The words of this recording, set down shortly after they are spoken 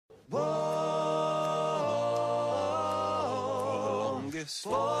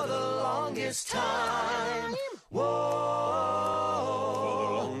For the longest time. Whoa.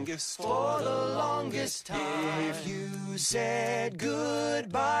 For the longest time. If you said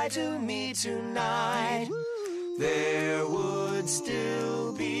goodbye to me tonight, there would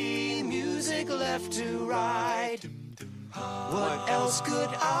still be music left to write. What else could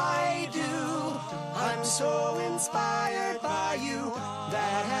I do? I'm so inspired by you.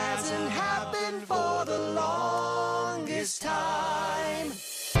 That hasn't happened for the longest time.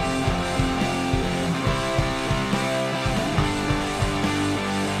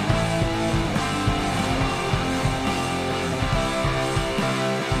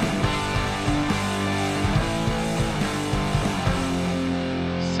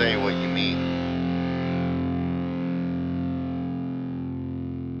 Say what you mean.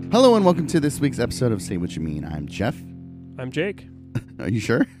 Hello and welcome to this week's episode of Say What You Mean. I'm Jeff. I'm Jake. Are you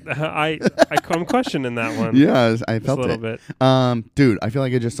sure? I'm questioning that one. Yeah, I felt a little it. bit. Dude, I feel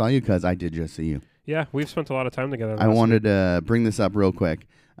like I just saw you because I did just see you. Yeah, we've spent a lot of time together. I wanted to bring this up real quick.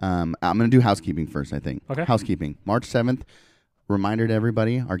 I'm going to do housekeeping first, I think. Okay. Housekeeping. March 7th. Reminder to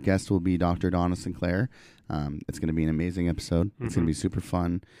everybody, our guest will be Dr. Donna Sinclair. It's going to be an amazing episode. It's going to be super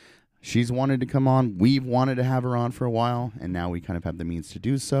fun. She's wanted to come on. We've wanted to have her on for a while, and now we kind of have the means to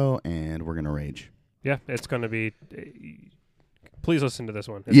do so, and we're going to rage. Yeah, it's going to be... Please listen to this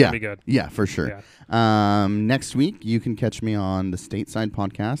one. It's going to be good. Yeah, for sure. Yeah. Next week, you can catch me on the Stateside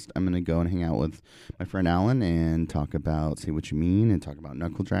podcast. I'm going to go and hang out with my friend Alan and talk about Say What You Mean and talk about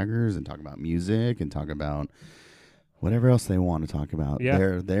Knuckle Draggers and talk about music and talk about whatever else they want to talk about.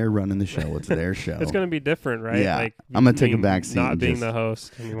 Yeah. They're running the show. It's their show. It's going to be different, right? Yeah. Like I'm going to take a back seat. Not being just, the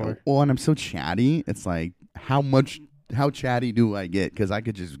host anymore. Well, and I'm so chatty. It's like, how chatty do I get? Because I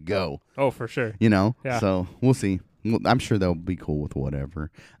could just go. Oh, for sure. You know? Yeah. So we'll see. I'm sure they'll be cool with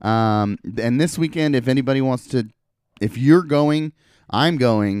whatever. And this weekend, if anybody wants to, if you're going, I'm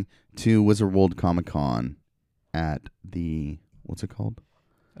going to Wizard World Comic Con at the, what's it called?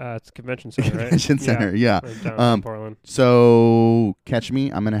 It's a convention center, right? Convention Center, yeah. Right down in Portland. So catch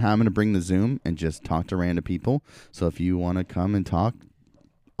me. I'm gonna bring the Zoom and just talk to random people. So if you want to come and talk,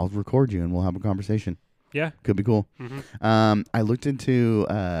 I'll record you and we'll have a conversation. Yeah. Could be cool. Mm-hmm. I looked into,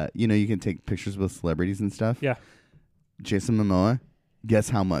 you can take pictures with celebrities and stuff. Yeah. Jason Momoa, guess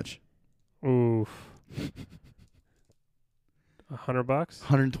how much? Oof. $100?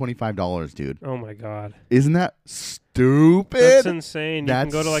 $125, dude. Oh my God. Isn't that stupid? That's insane. You That's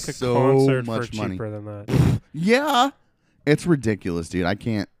can go to like a so concert for much money. cheaper than that. Yeah. It's ridiculous, dude. I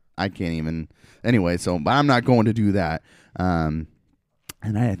can't even. Anyway, but I'm not going to do that. And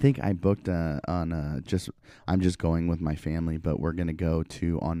I think I booked I'm just going with my family, but we're going to go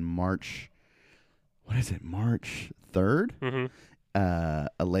to on March 3rd? Mm-hmm. A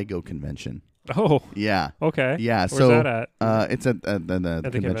Lego convention. Oh. Yeah. Okay. Yeah. Where's that at? It's at the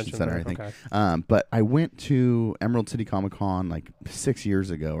convention center, I think. Okay. But I went to Emerald City Comic Con like 6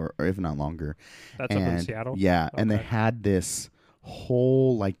 years ago, or if not longer. That's up in Seattle? Yeah. Okay. And they had this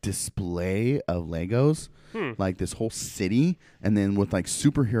whole like display of Legos, like this whole city, and then with like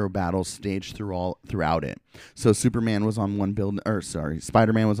superhero battles staged throughout it. So Spider-Man was on one building,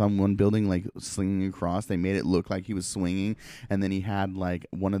 like slinging across. They made it look like he was swinging, and then he had like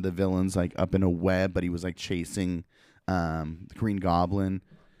one of the villains like up in a web, but he was like chasing Green Goblin.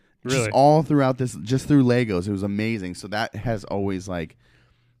 Really? Just all throughout this, just through Legos. It was amazing. So that has always like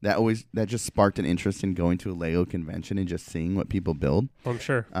that just sparked an interest in going to a Lego convention and just seeing what people build. I'm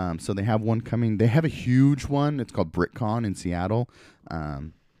sure. So they have one coming. They have a huge one. It's called BritCon in Seattle.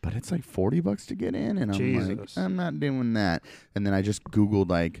 But it's like $40 to get in, and I'm like, I'm not doing that. And then I just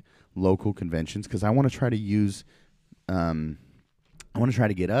Googled like local conventions because I want to try to use, I want to try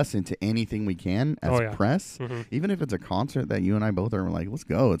to get us into anything we can as press, even if it's a concert that you and I both are like, let's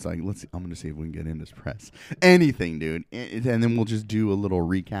go. It's like, I'm going to see if we can get into press. Anything, dude. And then we'll just do a little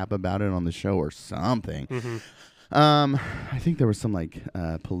recap about it on the show or something. Mm-hmm. I think there was some like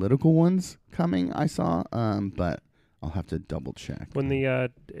political ones coming I saw, but I'll have to double check. When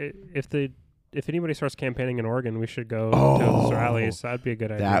if anybody starts campaigning in Oregon, we should go to those rallies. That'd be a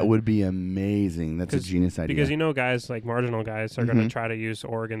good idea. That would be amazing. That's a genius idea. Because guys like marginal guys are going to try to use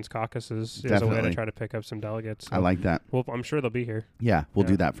Oregon's caucuses as a way to try to pick up some delegates. So I like that. Well, I'm sure they'll be here. Yeah, we'll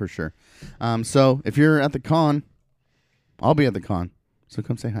do that for sure. So if you're at the con, I'll be at the con. So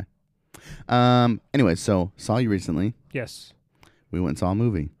come say hi. Anyway, so saw you recently. Yes. We went and saw a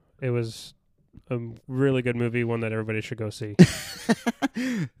movie. It was a really good movie, one that everybody should go see.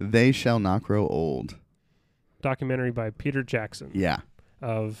 They Shall Not Grow Old. Documentary by Peter Jackson. Yeah.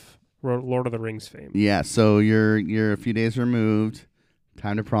 Of Lord of the Rings fame. Yeah, so you're a few days removed.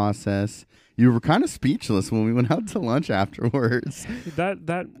 time to process. You were kind of speechless when we went out to lunch afterwards.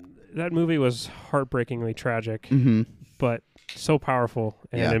 That movie was heartbreakingly tragic, Mm-hmm. but so powerful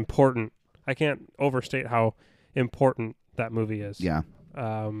and important. I can't overstate how important that movie is. Yeah.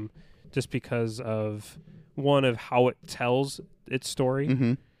 Just because of one of how it tells its story,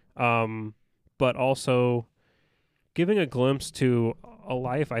 Mm-hmm. but also giving a glimpse to a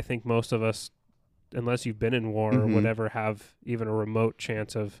life I think most of us, unless you've been in war or whatever, have even a remote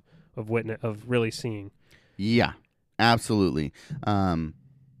chance of really seeing. Yeah, absolutely.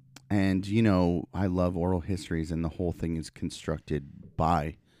 And, you know, I love oral histories, and the whole thing is constructed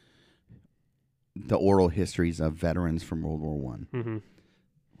by the oral histories of veterans from World War One. Mm-hmm.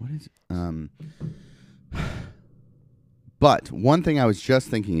 What is But one thing I was just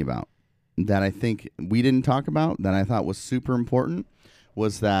thinking about that I think we didn't talk about that I thought was super important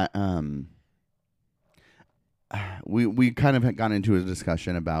was that we kind of had gone into a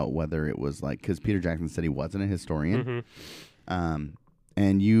discussion about whether it was like, because Peter Jackson said he wasn't a historian. Mm-hmm.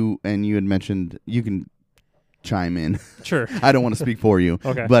 And you had mentioned, you can chime in. Sure. I don't want to speak for you.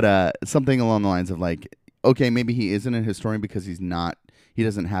 Okay. But something along the lines of like, okay, maybe he isn't a historian because he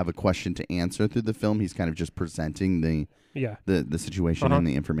doesn't have a question to answer through the film. He's kind of just presenting the situation and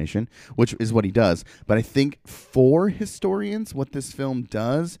the information, which is what he does. But I think for historians, what this film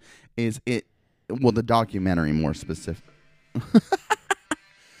does is the documentary more specific.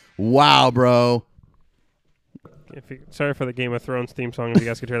 Wow, bro. Sorry for the Game of Thrones theme song. If you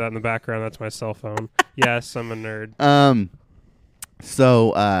guys could hear that in the background, that's my cell phone. Yes, I'm a nerd.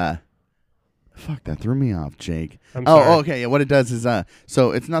 Fuck, that threw me off, Jake. I'm sorry. Okay. Yeah, what it does is,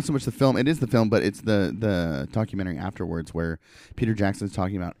 so it's not so much the film. It is the film, but it's the documentary afterwards where Peter Jackson's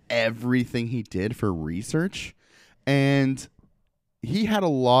talking about everything he did for research, and he had a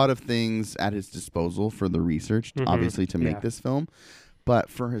lot of things at his disposal for the research, obviously, to make this film. But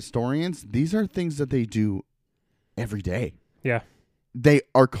for historians, these are things that they do every day. Yeah. They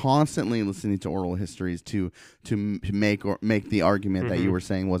are constantly listening to oral histories to make the argument that you were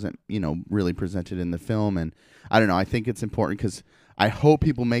saying wasn't, really presented in the film. And I don't know, I think it's important because I hope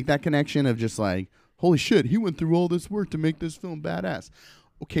people make that connection of just like, holy shit, he went through all this work to make this film badass.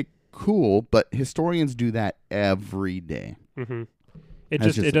 Okay, cool, but historians do that every day. Mm-hmm.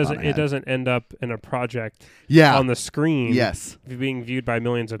 It doesn't end up in a project on the screen being viewed by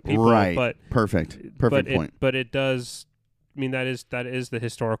millions of people. Right. But Perfect point. But it does, I mean, that is the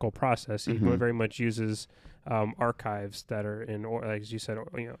historical process. He very much uses archives that are in, like as you said,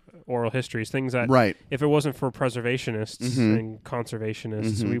 oral histories, things that if it wasn't for preservationists and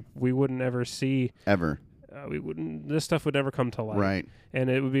conservationists, we wouldn't ever see this stuff would never come to light. Right. And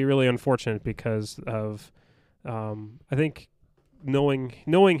it would be really unfortunate because of I think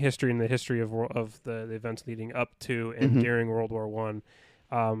knowing history and the history of the events leading up to and during World War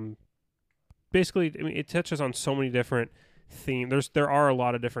I, basically, I mean, it touches on so many different themes. There are a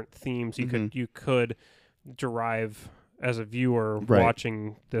lot of different themes you could derive as a viewer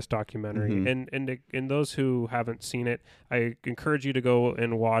watching this documentary. And those who haven't seen it, I encourage you to go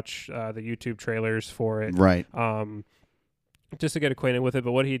and watch the YouTube trailers for it. Right. Just to get acquainted with it.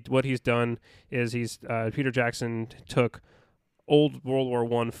 But what he's done is Peter Jackson took old World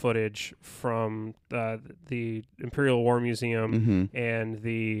War I footage from the Imperial War Museum and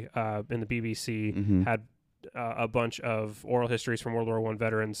the BBC had a bunch of oral histories from World War I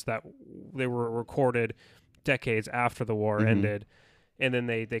veterans that they were recorded decades after the war ended, and then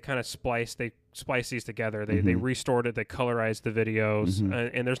they kind of spliced these together. They restored it, they colorized the videos,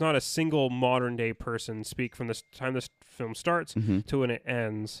 and there's not a single modern day person speak from the time this film starts to when it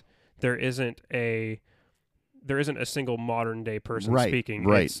ends. There isn't a single modern day person speaking.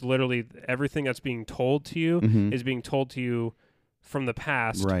 Right. It's literally everything that's being told to you is being told to you from the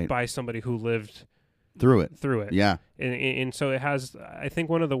past by somebody who lived through it. Yeah. And so it has, I think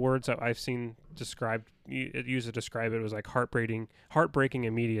one of the words that I've seen used to describe it was like heartbreaking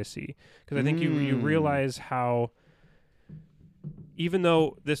immediacy. Because I think you realize how, even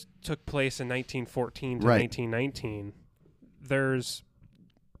though this took place in 1914 to 1919, there's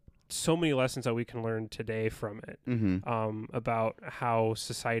so many lessons that we can learn today from it, about how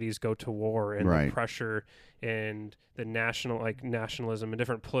societies go to war and the pressure and the nationalism and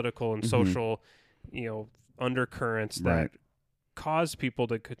different political and social, undercurrents that cause people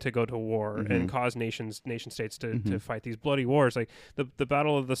to go to war and cause nation states to fight these bloody wars. Like the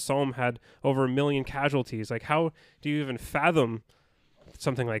Battle of the Somme had over 1 million casualties. Like, how do you even fathom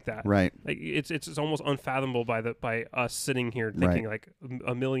something like that? Right. Like it's almost unfathomable by us sitting here thinking like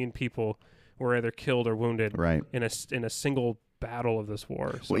 1 million people were either killed or wounded in a single battle of this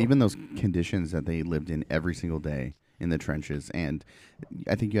war. So. Well, even those conditions that they lived in every single day in the trenches, and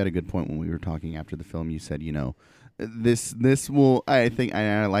I think you had a good point when we were talking after the film. You said, this will, I think,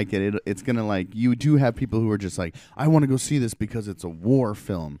 I like it. It's gonna, like, you do have people who are just like, I want to go see this because it's a war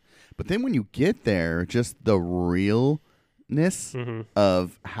film. But then when you get there, just the realness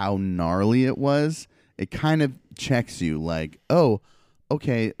of how gnarly it was, it kind of checks you like, oh,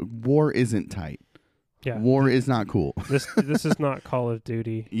 okay, war isn't tight. Yeah, war is not cool. This is not Call of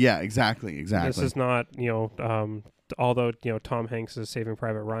Duty. Yeah, exactly. This is not, although Tom Hanks' Saving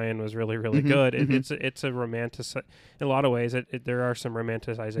Private Ryan was really really good. It's a romantic. In a lot of ways, there are some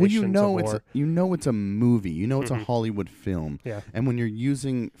romanticizations. Well, it's a movie. It's a Hollywood film. Yeah. And when you're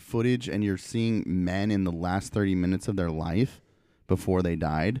using footage and you're seeing men in the last 30 minutes of their life before they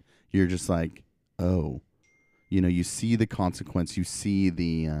died, you're just like, oh, you see the consequence. You see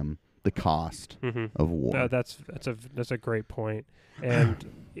the cost of war. That's a great point.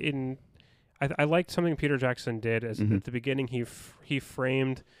 And I liked something Peter Jackson did at the beginning. He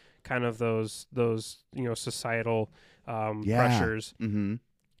framed kind of those societal pressures, and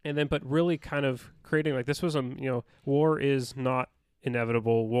then but really kind of creating like this was war is not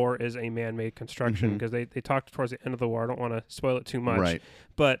inevitable. War is a man-made construction, because they talked towards the end of the war. I don't want to spoil it too much, right?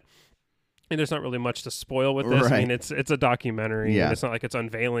 But. And there's not really much to spoil with this. Right. I mean, it's a documentary. Yeah. And it's not like it's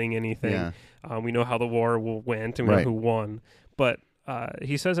unveiling anything. Yeah. We know how the war went, and we know who won. But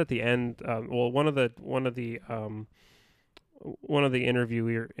he says at the end, one of the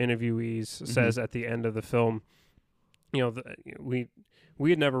interviewees says at the end of the film, we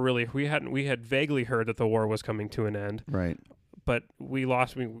had vaguely heard that the war was coming to an end. Right. But we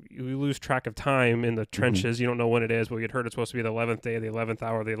lose track of time in the trenches. You don't know when it is. But we had heard it's supposed to be the 11th day of the 11th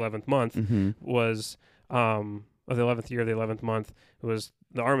hour of the 11th month was of the 11th year of the 11th month. It was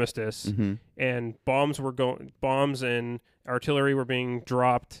the armistice, and bombs and artillery were being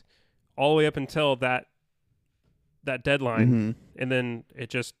dropped all the way up until that deadline, and then it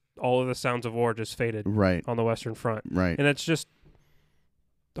just all of the sounds of war just faded on the Western Front. Right, and it's just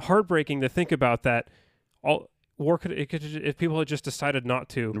heartbreaking to think about that. War if people had just decided not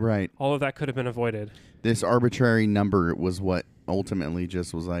to, right, all of that could have been avoided. This arbitrary number was what ultimately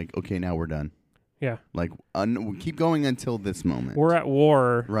just was like, okay, now we're done. Yeah, like we keep going until this moment. We're at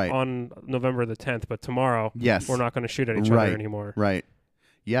war on November the 10th, but tomorrow, we're not going to shoot at each other anymore. Right.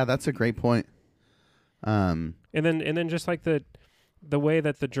 Yeah, that's a great point. And then just like the way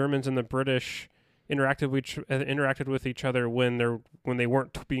that the Germans and the British interacted with each other when they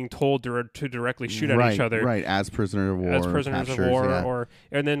weren't being told to directly shoot at each other, right? As prisoners of war,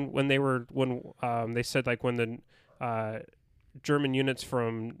 and then when they said like when the German units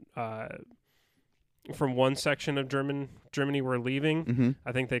from one section of Germany were leaving,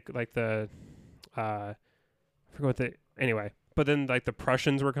 I think they like I forgot what anyway. But then like the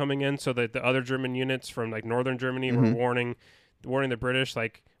Prussians were coming in, so that the other German units from like northern Germany were warning the British,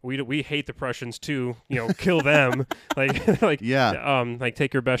 like we hate the Prussians too, kill them, like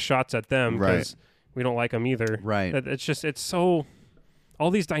take your best shots at them, because we don't like them either. Right. It's so, all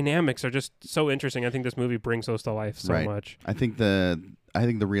these dynamics are just so interesting. I think this movie brings those to life so much. I think the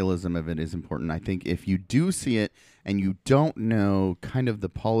realism of it is important. I think if you do see it and you don't know kind of the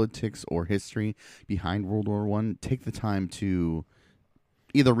politics or history behind World War I, take the time to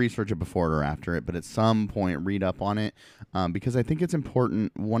either research it before it or after it, but at some point read up on it, because I think it's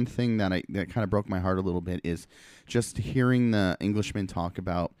important. One thing that kind of broke my heart a little bit is just hearing the Englishmen talk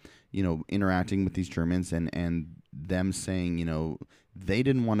about, interacting with these Germans and them saying, they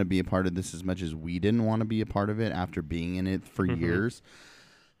didn't want to be a part of this as much as we didn't want to be a part of it after being in it for years.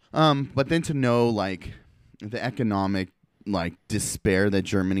 But then to know like the economic like despair that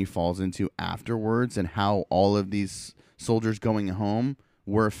Germany falls into afterwards, and how all of these soldiers going home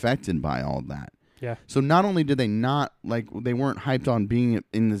were affected by all that. Yeah. So not only did they they weren't hyped on being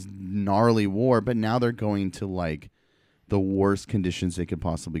in this gnarly war, but now they're going to like the worst conditions they could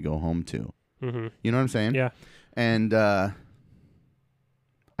possibly go home to. Mm-hmm. You know what I'm saying? Yeah. And I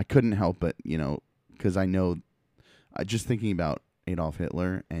couldn't help but, because I know, just thinking about Adolf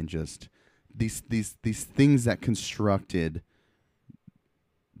Hitler and just these things that constructed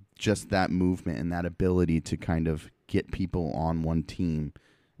just that movement and that ability to kind of get people on one team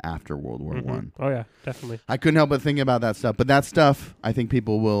after World War I. Oh yeah, definitely. I couldn't help but think about that stuff. But that stuff, I think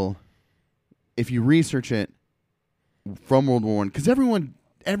people will, if you research it from World War I, because everyone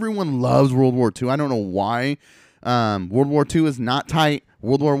loves World War II. I don't know why. World War II is not tight.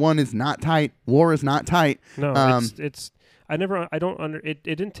 World War I is not tight. War is not tight. No, it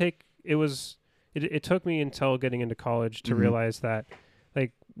took me until getting into college to realize that,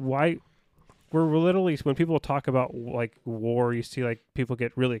 like, why we're literally, when people talk about like war, you see like people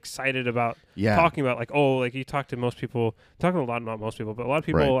get really excited about talking about like, oh, like you talk to most people, talking a lot, not most people, but a lot of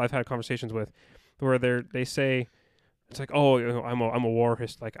people I've had conversations with where they say it's like, oh, I'm a war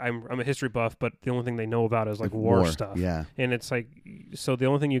like I'm a history buff, but the only thing they know about is like war stuff. Yeah. And it's like, so the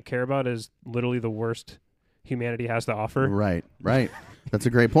only thing you care about is literally the worst humanity has to offer. Right. That's a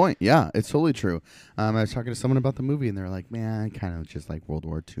great point. Yeah, it's totally true. I was talking to someone about the movie, and they're like, man, I kind of just like World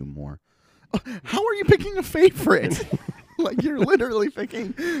War II more. How are you picking a favorite? Like, you're literally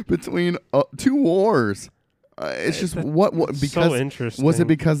picking between two wars. It's just what because so interesting. Was it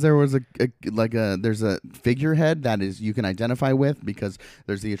because there was there's a figurehead that is you can identify with because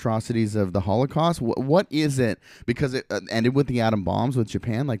there's the atrocities of the Holocaust? What is it? Because it ended with the atom bombs with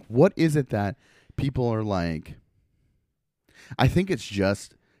Japan. Like, what is it that people are like? I think it's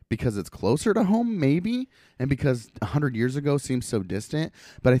just because it's closer to home, maybe, and because 100 years ago seems so distant.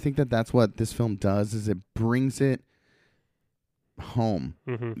 But I think that's what this film does, is it brings it home.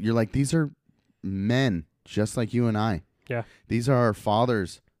 Mm-hmm. You're like, these are men just like you and I. Yeah. These are our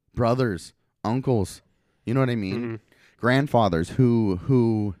fathers, brothers, uncles. You know what I mean? Mm-hmm. Grandfathers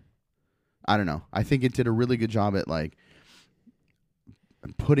who, I don't know. I think it did a really good job at like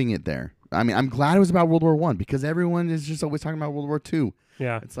putting it there. I mean, I'm glad it was about World War I because everyone is just always talking about World War II.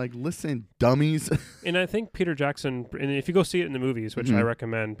 Yeah. It's like, listen, dummies. And I think Peter Jackson, and if you go see it in the movies, which I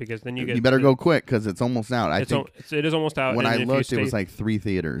recommend, because then you better go quick because it's almost out. It is almost out. When I looked, it was like 3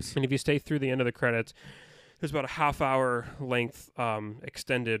 theaters. And if you stay through the end of the credits, there's about a half-hour length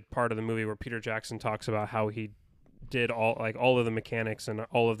extended part of the movie where Peter Jackson talks about how he did all of the mechanics and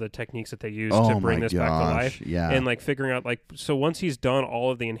all of the techniques that they used to bring this back to life. Yeah. And like figuring out so once he's done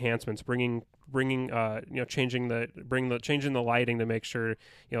all of the enhancements, changing the lighting to make sure,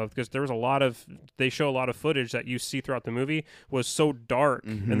 because there was they show a lot of footage that you see throughout the movie was so dark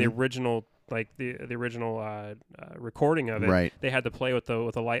in the original the original recording of it. Right. They had to play with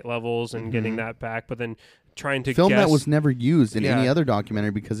the light levels and getting that back, but then trying to film that was never used in any other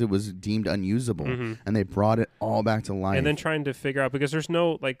documentary because it was deemed unusable, and they brought it all back to life. And then trying to figure out, because there's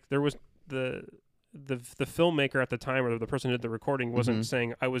no there was the filmmaker at the time, or the person who did the recording, wasn't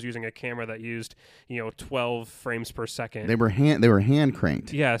saying I was using a camera that used 12 frames per second. They were hand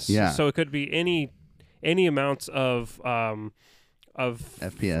cranked. Yes. Yeah. So it could be any amounts of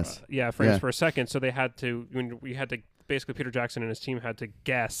FPS. Frames per second. So they had to basically Peter Jackson and his team had to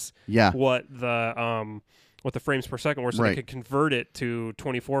guess what the frames per second were, so they could convert it to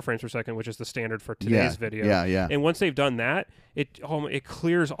 24 frames per second, which is the standard for today's video. Yeah. And once they've done that, it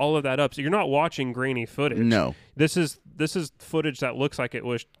clears all of that up. So you're not watching grainy footage. No. This is footage that looks like it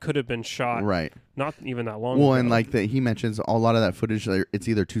could have been shot not even that long ago. And like he mentions a lot of that footage, it's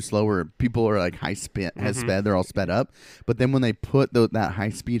either too slow or people are like high speed, they're all sped up. But then when they put that high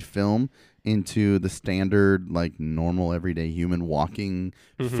speed film into the standard, like normal everyday human walking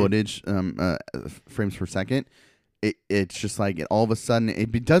footage, frames per second, it's just like all of a sudden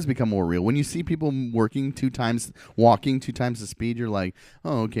it does become more real. When you see people walking 2 times the speed, you're like,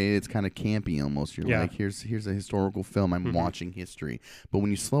 oh, okay, it's kind of campy almost. You're like, here's a historical film. I'm watching history. But when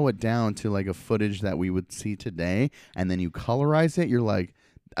you slow it down to like a footage that we would see today, and then you colorize it, you're like,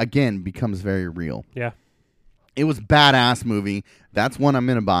 again, becomes very real. Yeah, it was badass movie. That's one I'm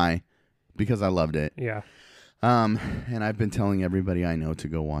gonna buy because I loved it. Yeah. And I've been telling everybody I know to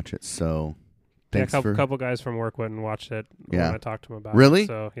go watch it. So. A couple guys from work went and watched it when I talked to them about it.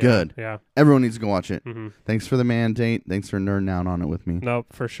 So, good. Yeah. Everyone needs to go watch it. Thanks for the mandate. Thanks for nerding out on it with me. Nope,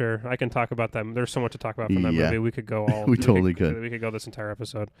 for sure. I can talk about that. There's so much to talk about from that movie. We could go all. We totally could. We could go this entire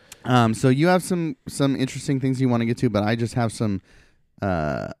episode. So you have some interesting things you want to get to, but I just have some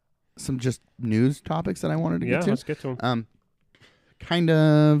just news topics that I wanted to get to. Yeah, let's get to them. Kind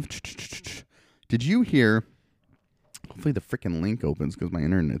of. Did you hear? Hopefully the freaking link opens because my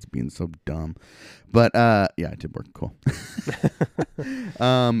internet's being so dumb. But it did work. Cool.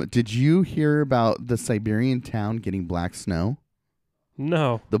 Did you hear about the Siberian town getting black snow?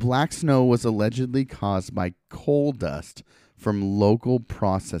 No. The black snow was allegedly caused by coal dust from local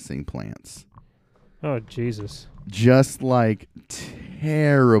processing plants. Oh, Jesus. Just like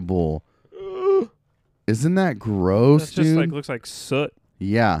terrible. Isn't that gross, That just dude? looks like soot.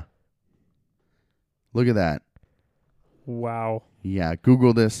 Yeah. Look at that. Wow. Yeah,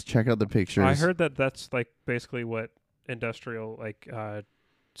 Google this. Check out the pictures. I heard that's like basically what industrial,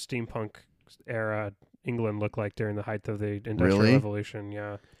 steampunk era England looked like during the height of the Industrial Revolution.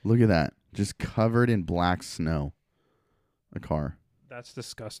 Yeah. Look at that. Just covered in black snow. A car. That's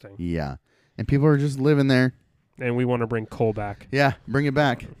disgusting. Yeah. And people are just living there. And we want to bring coal back. Yeah, bring it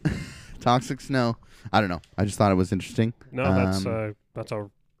back. Toxic snow. I don't know. I just thought it was interesting. No, that's a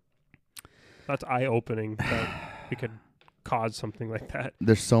That's eye-opening that we could cause something like that.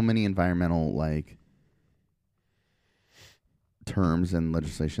 There's so many environmental like terms and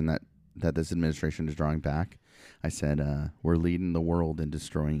legislation that this administration is drawing back. I said, we're leading the world in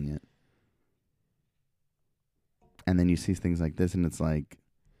destroying it. And then you see things like this, and it's like,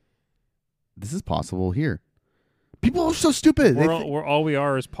 this is possible here. People are so stupid. All we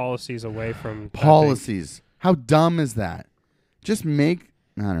are is policies away from policies. How dumb is that? Just make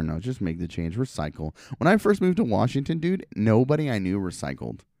the change. Recycle. When I first moved to Washington, dude, nobody I knew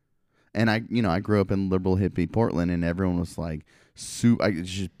recycled. And I grew up in liberal hippie Portland, and everyone was like, I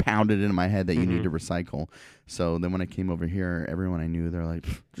just pounded into my head that you need to recycle. So then when I came over here, everyone I knew, they're like,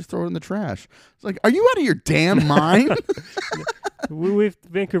 just throw it in the trash. It's like, are you out of your damn mind?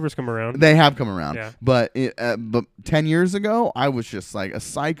 Vancouver's come around. They have come around. Yeah. But 10 years ago, I was just like a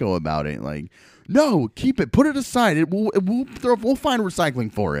psycho about it. Like, no, keep it, put it aside. We'll find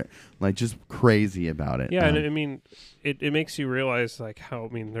recycling for it. Like, just crazy about it. Yeah, and I mean, it makes you realize like how,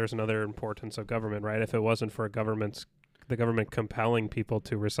 there's another importance of government, right? If it wasn't for the government compelling people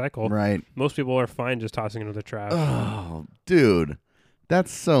to recycle, right? Most people are fine just tossing it into the trash. Oh, dude,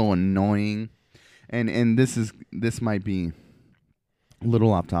 that's so annoying. And this might be a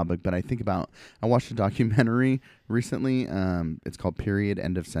little off topic, but I watched a documentary recently. It's called Period,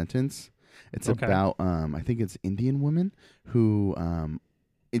 End of Sentence. It's about I think it's Indian women who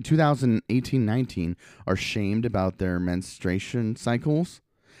in 2018-19 are shamed about their menstruation cycles.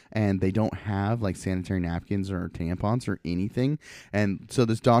 And they don't have like sanitary napkins or tampons or anything. And so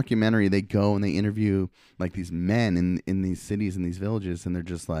this documentary, they go and they interview like these men in these cities and these villages. And they're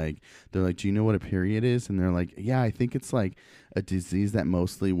like, do you know what a period is? And they're like, yeah, I think it's like a disease that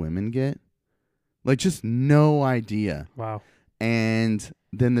mostly women get. Like, just no idea. Wow. And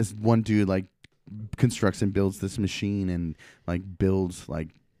then this one dude like constructs and builds this machine and like builds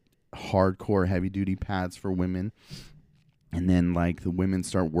like hardcore heavy duty pads for women. And then, like, the women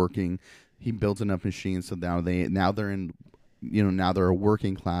start working. He built enough machines so now they're in, now they're a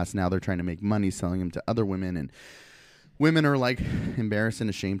working class. Now they're trying to make money selling them to other women, and women are like embarrassed and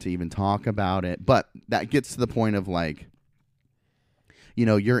ashamed to even talk about it. But that gets to the point of like,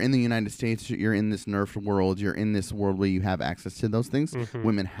 you're in the United States, you're in this nerfed world, you're in this world where you have access to those things. Mm-hmm.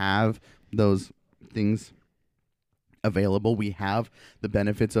 Women have those things available. We have the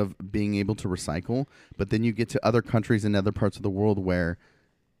benefits of being able to recycle, but then you get to other countries and other parts of the world where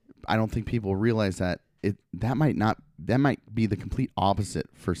I don't think people realize that that might be the complete opposite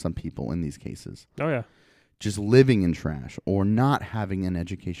for some people in these cases. Oh yeah. Just living in trash or not having an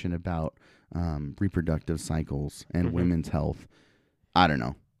education about reproductive cycles and women's health. I don't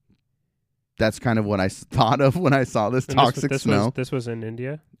know. That's kind of what I thought of when I saw this Toxic Snow. This was in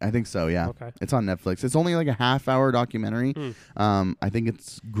India? I think so, yeah. Okay. It's on Netflix. It's only like a half-hour documentary. I think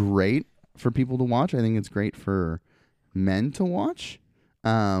it's great for people to watch. I think it's great for men to watch.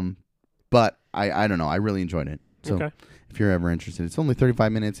 But I don't know. I really enjoyed it. So if you're ever interested, it's only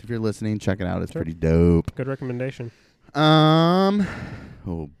 35 minutes. If you're listening, check it out. It's pretty dope. Good recommendation. Oh,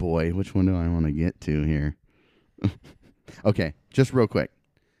 boy. Which one do I want to get to here? Okay, just real quick.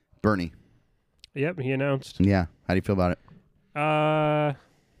 Bernie. Yep, he announced. Yeah. How do you feel about it? I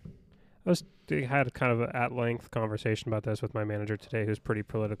had kind of an at-length conversation about this with my manager today, who's pretty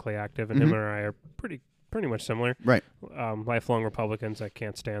politically active, and him and I are pretty much similar. Right. Lifelong Republicans that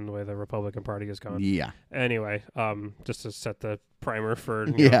can't stand the way the Republican Party has gone. Yeah. Anyway, just to set the primer for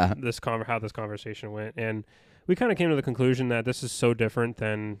how this conversation went, and we kind of came to the conclusion that this is so different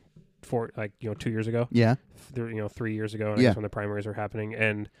than 2 years ago. Yeah. 3 years ago, I guess, when the primaries were happening,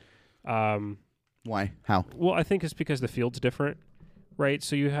 and why? How? Well, I think it's because the field's different, right?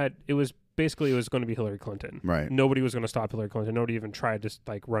 So it was going to be Hillary Clinton. Right. Nobody was going to stop Hillary Clinton. Nobody even tried to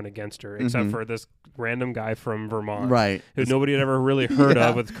run against her, except for this random guy from Vermont, right? Who nobody had ever really heard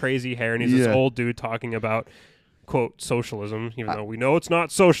of, with crazy hair, and he's this old dude talking about quote socialism, even though we know it's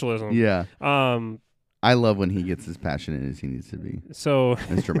not socialism. Yeah. I love when he gets as passionate as he needs to be. So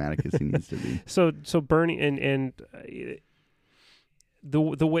as dramatic as he needs to be. So Bernie and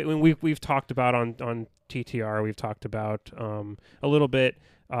the way when we've talked about on TTR, we've talked about a little bit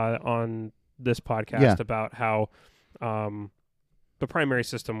on this podcast about how the primary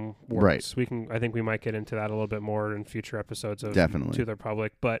system works. Right. I think we might get into that a little bit more in future episodes of Definitely. To the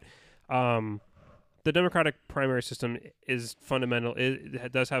Public, but the Democratic primary system is fundamental.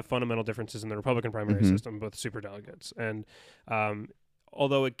 It does have fundamental differences in the Republican primary system with superdelegates, and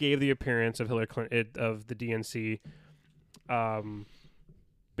although it gave the appearance of Hillary Clinton of the DNC.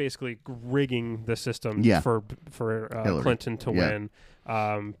 Basically rigging the system for Clinton to win.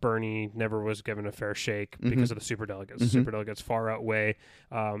 Bernie never was given a fair shake because of the superdelegates. The superdelegates far outweigh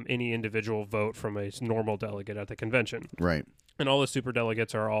any individual vote from a normal delegate at the convention. Right. And all the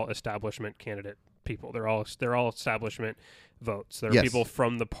superdelegates are all establishment candidate people. They're all establishment votes. They're people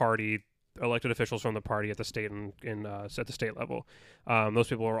from the party, elected officials from the party at the state and at the state level. Those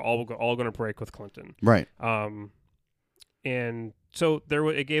people are all going to break with Clinton. Right. And so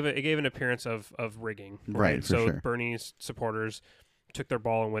it gave an appearance of rigging. Right. So sure. Bernie's supporters took their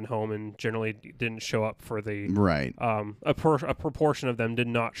ball and went home, and generally didn't show up for the right. A proportion of them did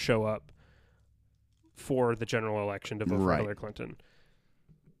not show up for the general election to vote for Hillary Clinton.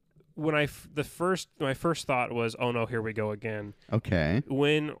 My first thought was, oh no, here we go again. Okay.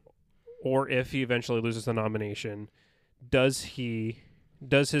 When or if he eventually loses the nomination, does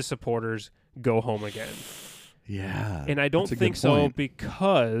his supporters go home again? Yeah. And I don't think so,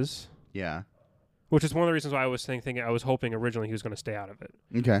 because which is one of the reasons why I was thinking I was hoping originally he was going to stay out of it.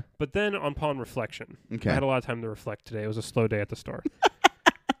 Okay. But then upon reflection, I had a lot of time to reflect today. It was a slow day at the store.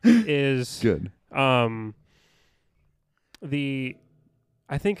 Is good. I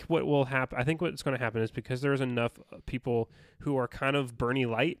think what will happen. I think what's going to happen is because there's enough people who are kind of Bernie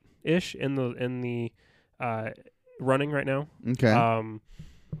light-ish in the running right now. Okay.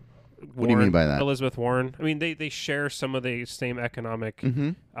 What do you mean by that? Elizabeth Warren. I mean, they share some of the same economic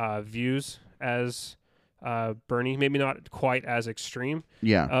views as Bernie. Maybe not quite as extreme.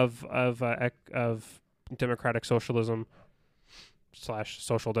 Yeah. Of democratic socialism /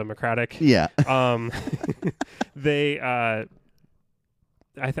 social democratic. Yeah.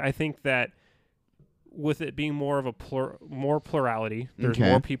 I think that with it being more of a more plurality, there's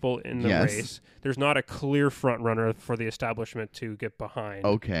more people in the race. There's not a clear front runner for the establishment to get behind.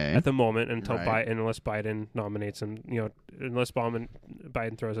 Okay. At the moment, until unless Biden nominates him, unless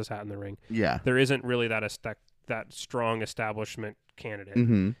Biden throws his hat in the ring. Yeah. There isn't really that strong establishment candidate.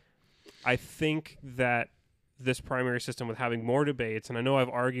 Mm-hmm. I think that this primary system, with having more debates, and I know I've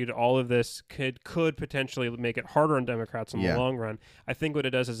argued all of this could potentially make it harder on Democrats in the long run. I think what it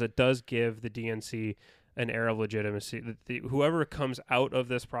does is it does give the DNC an air of legitimacy. Whoever comes out of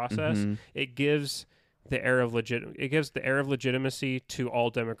this process, it gives the air of legitimacy to all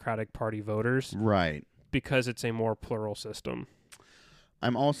Democratic Party voters, right? Because it's a more plural system.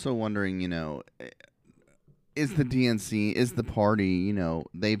 I'm also wondering, is the DNC, is the party,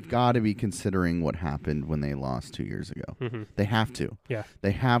 they've got to be considering what happened when they lost 2 years ago. Mm-hmm. They have to. Yeah.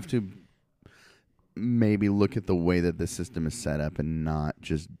 They have to maybe look at the way that the system is set up and not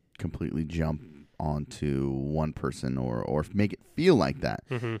just completely jump onto one person or make it feel like that.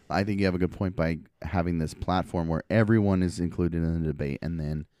 Mm-hmm. I think you have a good point by having this platform where everyone is included in the debate and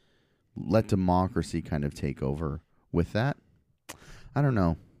then let democracy kind of take over with that. I don't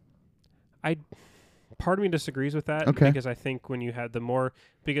know. Part of me disagrees with that because I think when you had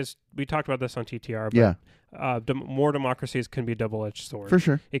because we talked about this on TTR, but more democracies can be a double-edged sword. For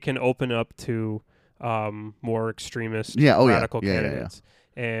sure. It can open up to more extremust radical candidates.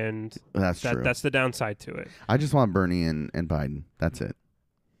 And that's true. That's the downside to it. I just want Bernie and Biden. That's it.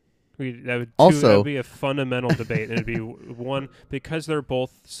 That would be a fundamental debate. And it'd be one, because they're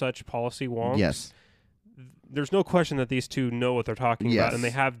both such policy wonks. Yes. There's no question that these two know what they're talking about, and they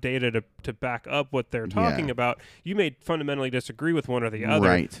have data to back up what they're talking about. You may fundamentally disagree with one or the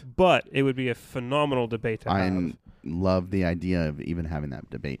other, but it would be a phenomenal debate to have. I love the idea of even having that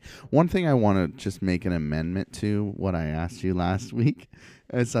debate. One thing I want to just make an amendment to what I asked you last week,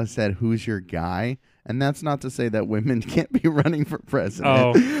 as I said, who's your guy? And that's not to say that women can't be running for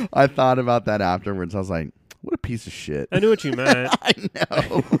president. Oh. I thought about that afterwards. I was like, what a piece of shit. I knew what you meant. I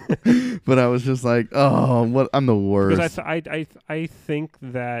know. But I was just like, oh, I'm the worst. Because I think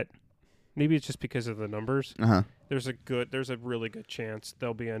that maybe it's just because of the numbers. Uh-huh. There's a really good chance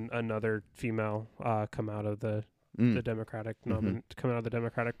there'll be another female come out of the Democratic come out of the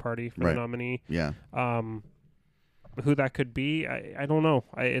Democratic Party for the nominee. Yeah. Who that could be, I don't know.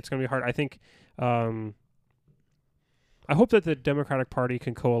 It's going to be hard. I think I hope that the Democratic Party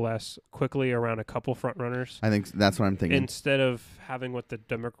can coalesce quickly around a couple frontrunners. I think that's what I'm thinking. Instead of having what the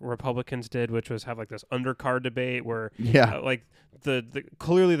Republicans did, which was have like this undercard debate where, like the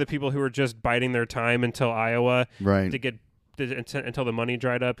clearly the people who were just biding their time until Iowa, to get until the money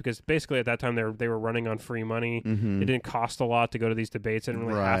dried up, because basically at that time they were running on free money. Mm-hmm. It didn't cost a lot to go to these debates, and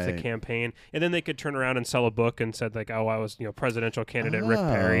really half the campaign, and then they could turn around and sell a book and said like, oh, I was presidential candidate Rick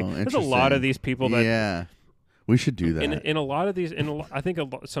Perry. There's a lot of these people that we should do that. In a lot of these, I think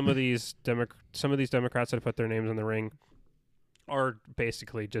some of these Democrats that have put their names in the ring are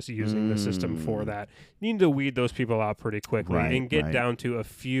basically just using the system for that. You need to weed those people out pretty quickly and get down to a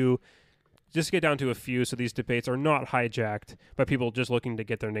few just get down to a few, so these debates are not hijacked by people just looking to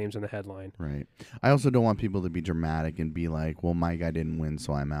get their names in the headline. Right. I also don't want people to be dramatic and be like, well, my guy didn't win,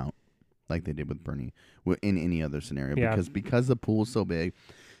 so I'm out, like they did with Bernie in any other scenario. Yeah. Because the pool is so big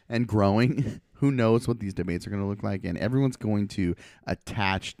and growing, who knows what these debates are going to look like, and everyone's going to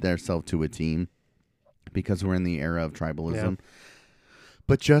attach themselves to a team because we're in the era of tribalism. Yeah.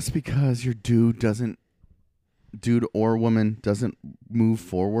 But just because your dude or woman doesn't move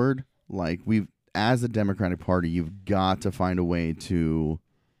forward, like as a Democratic Party, you've got to find a way to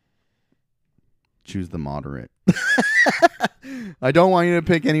choose the moderate. I don't want you to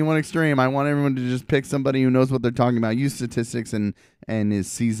pick any one extreme. I want everyone to just pick somebody who knows what they're talking about, use statistics, and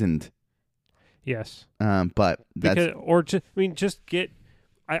is seasoned. Yes. But that's just get.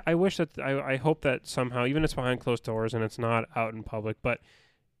 I wish that I hope that somehow, even if it's behind closed doors and it's not out in public, but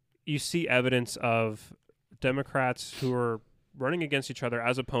you see evidence of Democrats who are running against each other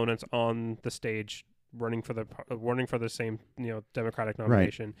as opponents on the stage, running for the same Democratic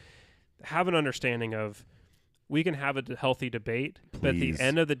nomination. Right. Have an understanding of we can have a healthy debate, but at the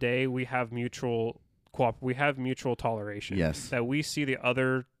end of the day, we have mutual toleration. Yes, that we see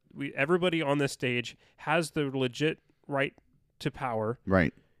everybody on this stage has the legit right to power.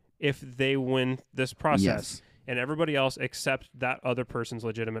 Right. If they win this process. Yes. And everybody else accept that other person's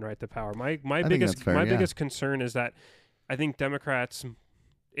legitimate right to power. My biggest concern is that I think Democrats,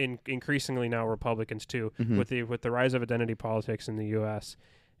 increasingly now Republicans too, with the rise of identity politics in the U.S.,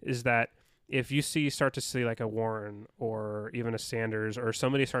 is that if you start to see like a Warren or even a Sanders or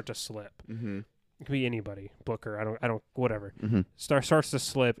somebody start to slip, it can be anybody, Booker, I don't whatever, starts to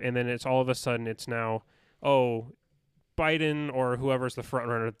slip, and then it's all of a sudden it's now Biden or whoever's the front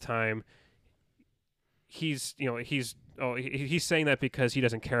runner at the time. He's saying that because he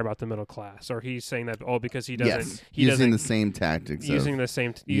doesn't care about the middle class, or he's saying that because he doesn't. Yes, using the same tactics.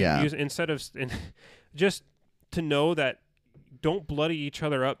 Instead of just to know that don't bloody each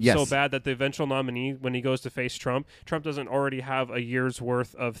other up so bad that the eventual nominee, when he goes to face Trump doesn't already have a year's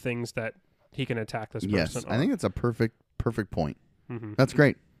worth of things that he can attack this person. Yes, I think it's a perfect point. Mm-hmm. That's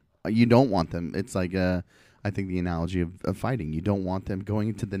great. You don't want them. It's like I think the analogy of fighting. You don't want them going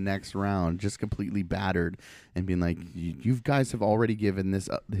into the next round just completely battered and being like, you guys have already given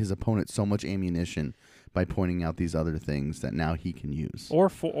his opponent so much ammunition by pointing out these other things that now he can use. Or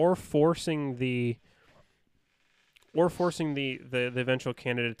forcing the eventual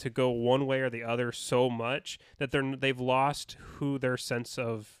candidate to go one way or the other so much that they've lost who their sense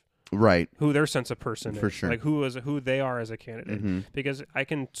of person for is. Sure. Like who they are as a candidate. Because I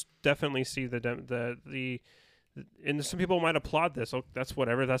can definitely see and some people might applaud this. Oh, that's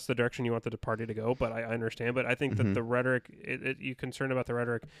whatever. That's the direction you want the party to go. But I understand. But I think that the rhetoric, you're concerned about the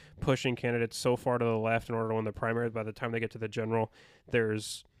rhetoric pushing candidates so far to the left in order to win the primary. By the time they get to the general,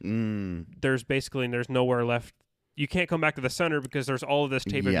 there's nowhere left. You can't come back to the center because there's all of this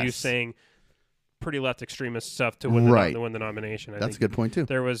tape of you saying pretty left extremist stuff to win the nomination. That's a good point too.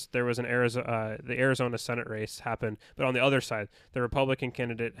 There was an the Arizona Senate race happened, but on the other side, the Republican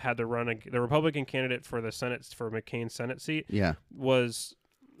candidate had to run. The Republican candidate for the Senate, for McCain's Senate seat, was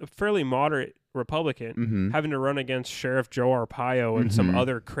a fairly moderate Republican, having to run against Sheriff Joe Arpaio and some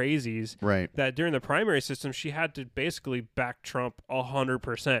other crazies. Right. That during the primary system, she had to basically back Trump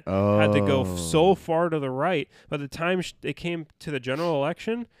 100%. Had to go so far to the right. By the time it came to the general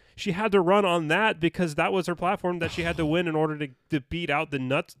election, she had to run on that because that was her platform that she had to win in order to beat out the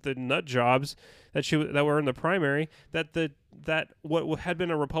nut jobs that were in the primary. That what had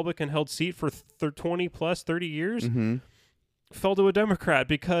been a Republican held seat for 30 years fell to a Democrat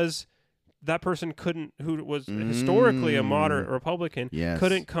because that person who was historically a moderate Republican,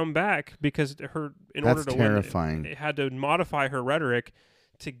 couldn't come back because in order to win, it had to modify her rhetoric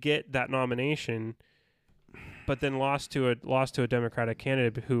to get that nomination. But then lost to a Democratic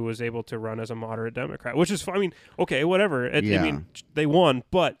candidate who was able to run as a moderate Democrat, which is, okay, whatever. I mean, they won,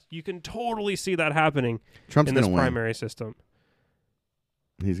 but you can totally see that happening in this primary system.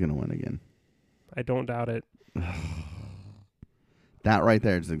 He's going to win again. I don't doubt it. That right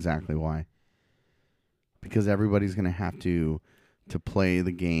there is exactly why. Because everybody's going to have to play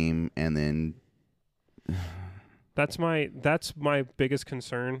the game, and then that's my biggest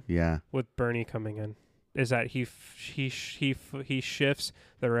concern. Yeah. With Bernie coming in. Is that he shifts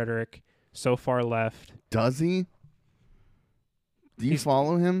the rhetoric so far left. Does he? Do you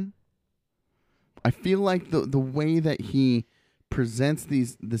follow him? I feel like the way that he presents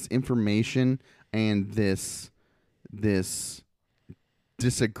this information and this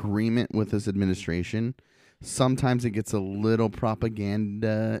disagreement with his administration, sometimes it gets a little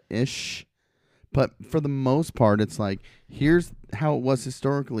propaganda-ish, But for the most part, it's like, here's how it was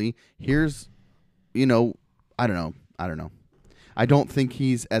historically. Here's, I don't know. I don't think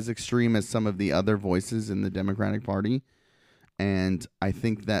he's as extreme as some of the other voices in the Democratic Party. And I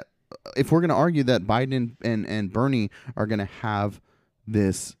think that if we're going to argue that Biden and Bernie are going to have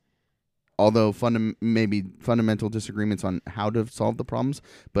this, although maybe fundamental disagreements on how to solve the problems,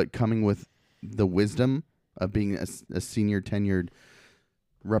 but coming with the wisdom of being a senior tenured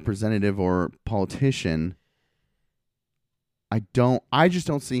representative or politician, I just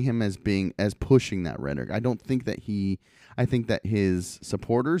don't see him as pushing that rhetoric. I think that his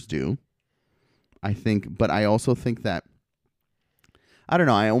supporters do. But I also think that, I don't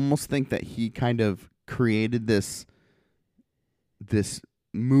know, I almost think that he kind of created this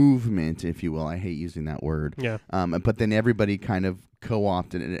movement, if you will. I hate using that word. Yeah. But then everybody kind of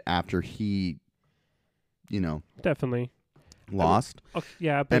co-opted it after he, definitely lost. But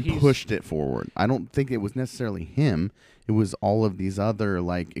and pushed it forward. I don't think it was necessarily him. It was all of these other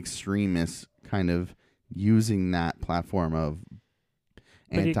like extremists kind of using that platform of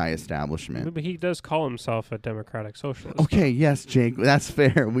anti-establishment. But he does call himself a democratic socialist. Okay, yes, Jake, that's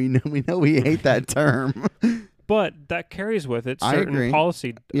fair. We know we hate that term. But that carries with it certain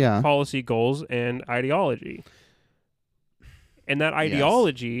policy goals and ideology. And that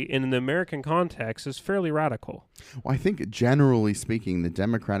ideology in the American context is fairly radical. Well, I think generally speaking, the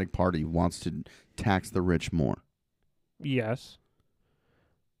Democratic Party wants to tax the rich more. Yes.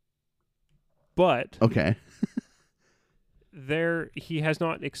 But okay. He has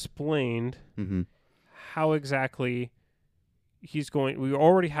not explained how exactly he's going. We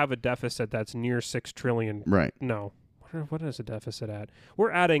already have a deficit that's near $6 trillion. Right. No. What is the deficit at?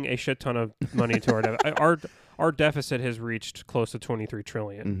 We're adding a shit ton of money to our deficit. Our deficit has reached close to $23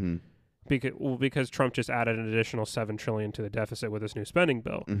 trillion. Because Trump just added an additional $7 trillion to the deficit with this new spending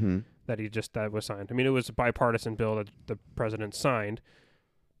bill that was signed. I mean, it was a bipartisan bill that the president signed,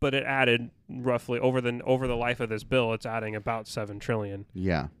 but it added roughly over the life of this bill, it's adding about $7 trillion.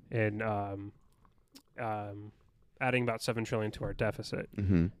 Yeah, and adding about $7 trillion to our deficit,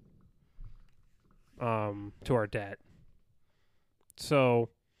 to our debt. So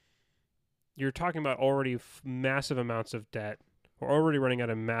you're talking about already massive amounts of debt. We're already running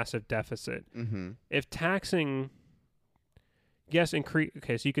at a massive deficit. If taxing, so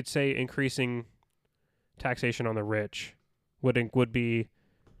you could say increasing taxation on the rich would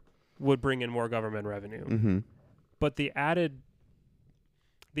bring in more government revenue. But the added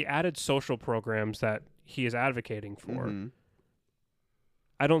social programs that he is advocating for,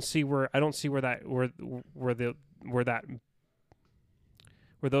 I don't see where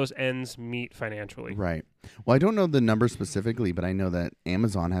those ends meet financially. Right. Well, I don't know the number specifically, but I know that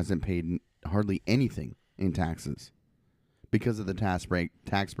Amazon hasn't paid hardly anything in taxes because of the tax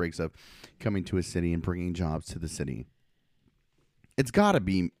breaks of coming to a city and bringing jobs to the city. It's got to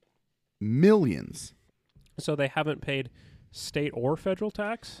be millions. So they haven't paid state or federal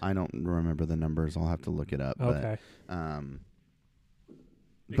tax? I don't remember the numbers. I'll have to look it up. Okay.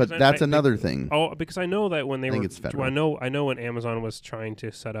 But that's another thing. Oh, because I know that when they were, it's federal. I know when Amazon was trying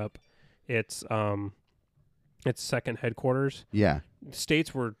to set up its second headquarters. Yeah,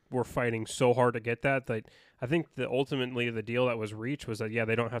 states were fighting so hard to get that. I think ultimately the deal that was reached was that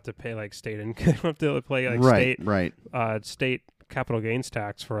they don't have to pay like state and they don't have to pay like state capital gains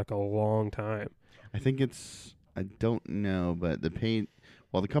tax for like a long time. I think I don't know, but the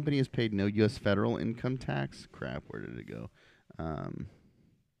company has paid no U.S. federal income tax. Crap, where did it go?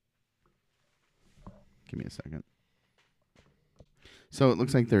 Give me a second. So it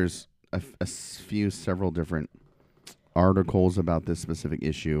looks like there's several different articles about this specific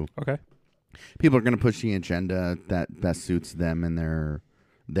issue. Okay. People are going to push the agenda that best suits them and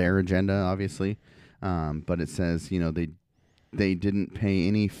their agenda, obviously. But it says, they didn't pay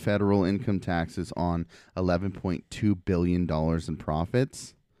any federal income taxes on $11.2 billion in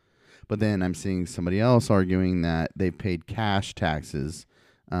profits. But then I'm seeing somebody else arguing that they've paid cash taxes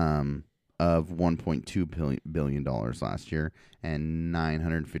of $1.2 billion last year and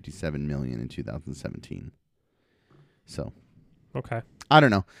 $957 million in 2017. So, okay, I don't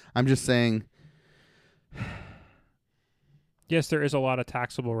know. I'm just saying. Yes, there is a lot of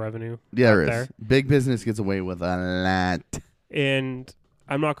taxable revenue. Yeah, there is. Big business gets away with a lot. And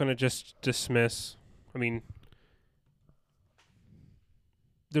I'm not going to just dismiss. I mean,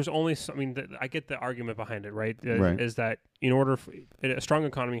 there's only. I get the argument behind it, right? Is that in order for a strong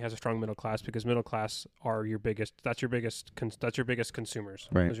economy has a strong middle class because middle class are your biggest. That's your biggest consumers.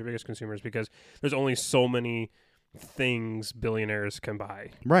 Right. Those are your biggest consumers because there's only so many things billionaires can buy.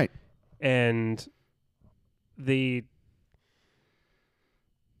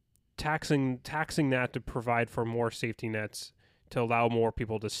 taxing that to provide for more safety nets to allow more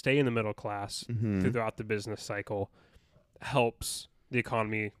people to stay in the middle class throughout the business cycle helps the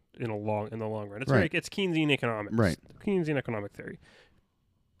economy in the long run. It's it's Keynesian economics, Keynesian economic theory,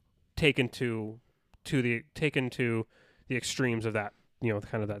 taken to the extremes of that,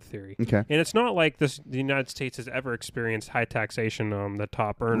 kind of that theory. Okay. And it's not like the United States has ever experienced high taxation on the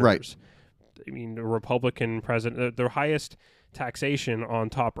top earners. Right. I mean, the Republican president, the highest taxation on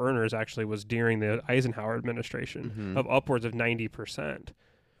top earners actually was during the Eisenhower administration of upwards of 90%.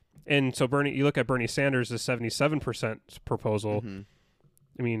 And so you look at Bernie Sanders' 77% proposal.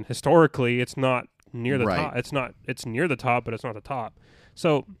 I mean, historically, it's not near the top. It's near the top, but it's not the top.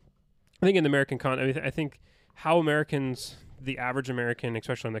 So I think in the American I think how Americans, the average American,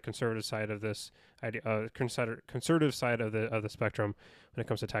 especially on the conservative side of this idea, conservative side of the spectrum when it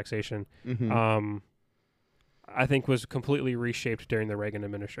comes to taxation, I think was completely reshaped during the Reagan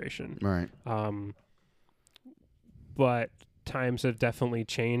administration. Right. But times have definitely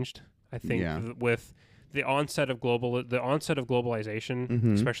changed. I think with the onset of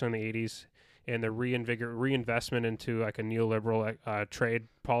globalization, especially in the 80s, and the reinvestment into like a neoliberal trade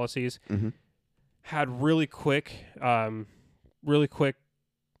policies, had really quick.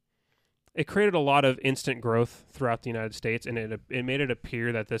 It created a lot of instant growth throughout the United States, and it made it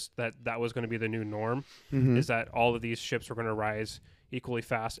appear that that was going to be the new norm. Is that all of these ships were going to rise equally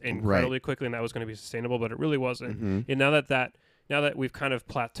fast and incredibly quickly, and that was going to be sustainable, but it really wasn't. And now that we've kind of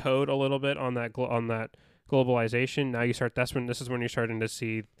plateaued a little bit on that globalization, now this is when you're starting to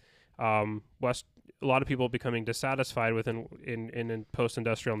see a lot of people becoming dissatisfied in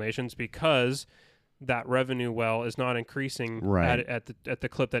post-industrial nations because that revenue well is not increasing at the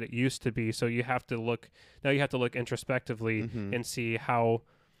clip that it used to be. So you have to look introspectively and see how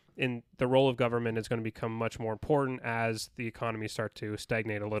in the role of government is going to become much more important as the economy start to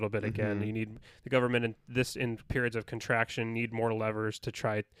stagnate a little bit again. You need the government in periods of contraction need more levers to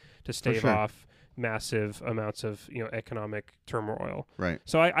try to stave off massive amounts of economic turmoil. Right.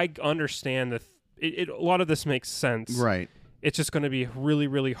 So I understand that a lot of this makes sense. Right. It's just going to be really,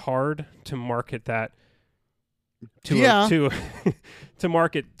 really hard to market that to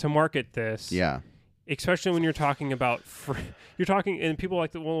market this. Yeah. Especially when you're talking about and people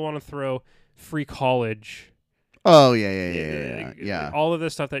will want to throw free college. Oh yeah. All of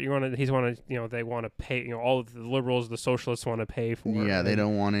this stuff that they want to pay. All of the liberals, the socialists want to pay for. Yeah, they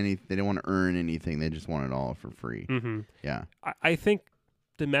don't want to earn anything. They just want it all for free. Yeah. I think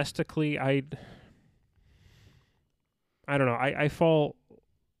domestically, I don't know. I fall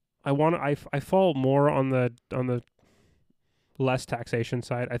more on the less taxation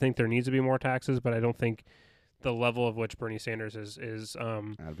side. I think there needs to be more taxes, but I don't think the level of which Bernie Sanders is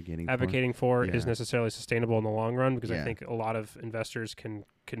advocating for is necessarily sustainable in the long run, because I think a lot of investors can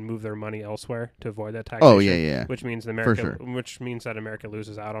move their money elsewhere to avoid that taxation. Oh yeah. Which means that America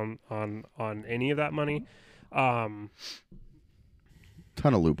loses out on any of that money. Ton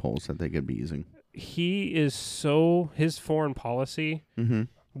of loopholes that they could be using. His foreign policy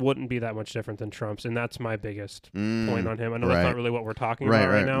wouldn't be that much different than Trump's, and that's my biggest point on him. I know that's not really what we're talking about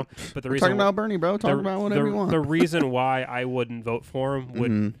right now, but we're talking about Bernie, bro. Talk about whatever you want. The reason why I wouldn't vote for him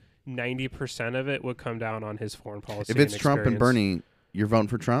would 90% of it would come down on his foreign policy. If it's Trump and Bernie, you're voting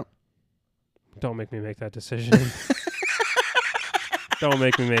for Trump? Don't make me make that decision. Don't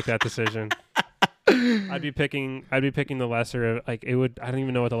make me make that decision. I'd be picking the lesser, I don't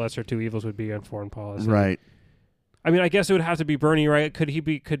even know what the lesser two evils would be on foreign policy. Right. I mean, I guess it would have to be Bernie, right?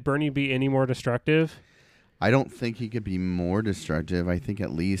 Could Bernie be any more destructive? I don't think he could be more destructive. I think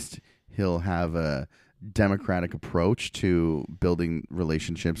at least he'll have a democratic approach to building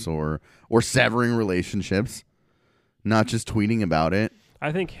relationships or severing relationships, not just tweeting about it.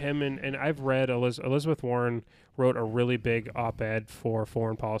 I think him and I've read Elizabeth Warren wrote a really big op-ed for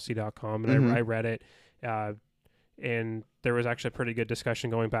foreignpolicy.com, and I read it, and there was actually a pretty good discussion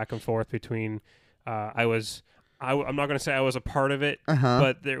going back and forth between I'm not going to say I was a part of it,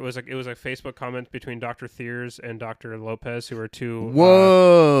 but it was a Facebook comment between Dr. Thiers and Dr. Lopez, who are two.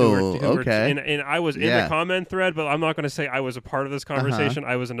 Whoa. Okay. And I was in the comment thread, but I'm not going to say I was a part of this conversation.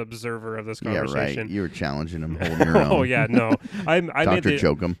 I was an observer of this conversation. Yeah, right. You were challenging him, holding your own. Oh yeah, no. I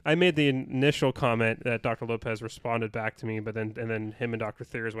made the initial comment that Dr. Lopez responded back to me, but then him and Dr.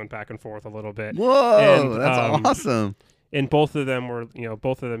 Thiers went back and forth a little bit. Whoa, that's awesome. And both of them were,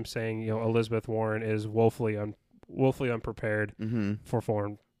 both of them saying, Elizabeth Warren is woefully unprepared for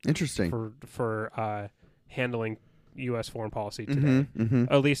foreign. Interesting. For handling U.S. foreign policy today,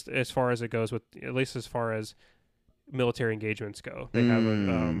 at least as far as it goes as far as military engagements go. They have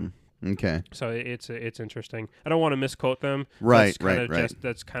Okay. So it's interesting. I don't want to misquote them. Right, right.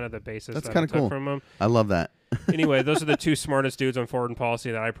 That's kind of the basis. That's kind of cool from them. I love that. Anyway, those are the two smartest dudes on foreign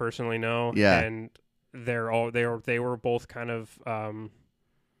policy that I personally know. Yeah. And they were both kind of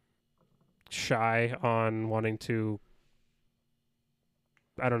shy on wanting to,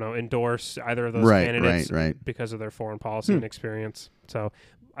 I don't know, endorse either of those candidates because of their foreign policy and experience. So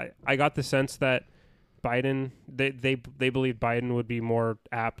I got the sense that Biden, they believe Biden would be more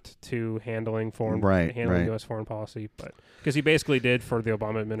apt to handling U.S. foreign policy, but because he basically did for the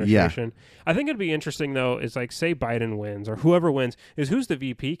Obama administration. Yeah. I think it'd be interesting though, is like say Biden wins or whoever wins, is who's the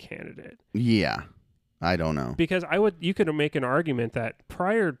VP candidate? Yeah, I don't know, because you could make an argument that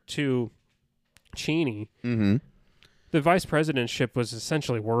prior to Cheney, the vice presidentship was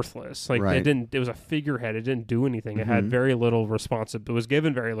essentially worthless. Like it was a figurehead. It didn't do anything. It had very little it was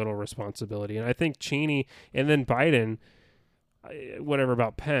given very little responsibility. And I think Cheney and then Biden, whatever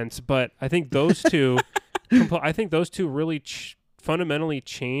about Pence, but I think those two, really fundamentally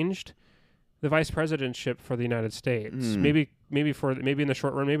changed the vice presidentship for the United States. Maybe in the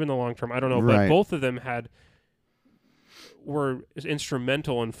short run, maybe in the long term, I don't know. But both of them were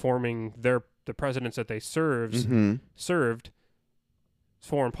instrumental in forming the presidents that they served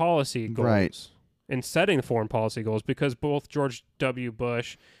foreign policy goals and setting foreign policy goals, because both George W.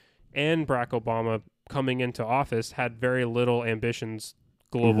 Bush and Barack Obama coming into office had very little ambitions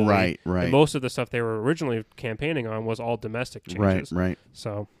globally. Right. And most of the stuff they were originally campaigning on was all domestic changes. Right.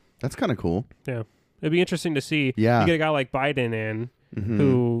 So that's kind of cool. Yeah. It'd be interesting to see. Yeah. You get a guy like Biden in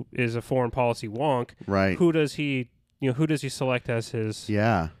who is a foreign policy wonk. Right. Who does he select as his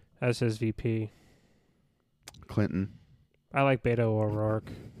VP? Clinton. I like Beto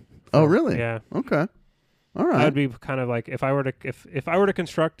O'Rourke. Oh, really? Yeah. Okay. All right. I would be kind of like if I were to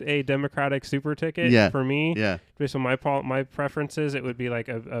construct a Democratic super ticket for me. Yeah. Based on my preferences, it would be like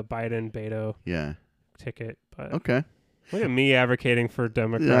a Biden Beto. Ticket. But okay. Look at me advocating for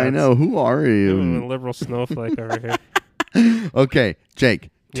Democrats. Yeah, I know. Who are you? I'm a liberal snowflake over here. Okay, Jake.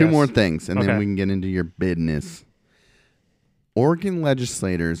 Two more things, and then we can get into your business. Oregon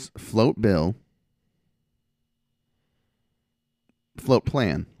legislators float plan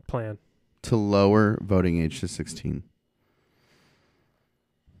to lower voting age to 16.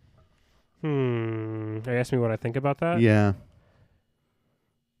 You asked me what I think about that? Yeah.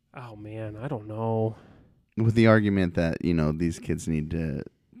 Oh man, I don't know. With the argument that, these kids need to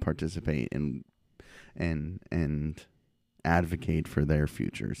participate and advocate for their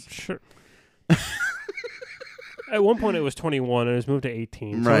futures. Sure. At one point it was 21 and it was moved to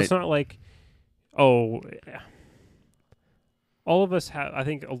 18. So it's not like, all of us have, I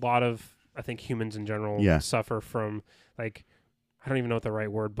think humans in general suffer from, like, I don't even know what the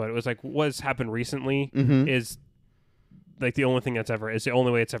right word, but it was like what's happened recently is like the only way it's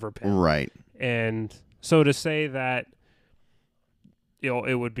ever been. Right. And so to say that, it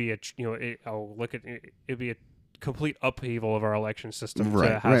would be it'd be a complete upheaval of our election system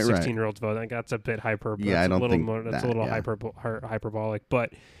to have 16-year-olds vote. I think that's a bit hyperbolic. Yeah, that's a little hyperbolic.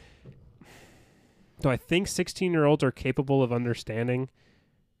 But do I think 16-year-olds are capable of understanding?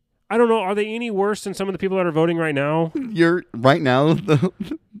 I don't know. Are they any worse than some of the people that are voting right now? You're right now the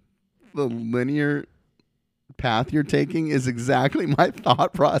linear path you're taking is exactly my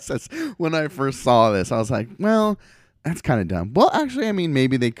thought process when I first saw this. I was like, well, that's kind of dumb. Well, actually, I mean,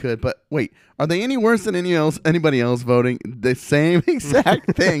 maybe they could, but wait, are they any worse than anybody else voting the same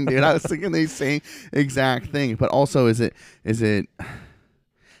exact thing, dude? I was thinking the same exact thing, but also is it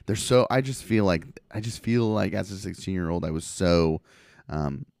they're so, I just feel like as a 16-year-old, I was so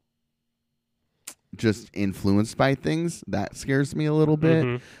just influenced by things that scares me a little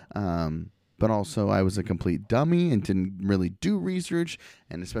bit. But also I was a complete dummy and didn't really do research,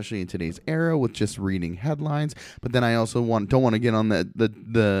 and especially in today's era with just reading headlines. But then I also don't want to get on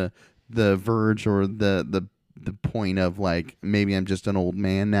the verge or the point of like maybe I'm just an old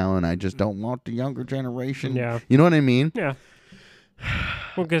man now and I just don't want the younger generation. Yeah, you know what I mean? Yeah.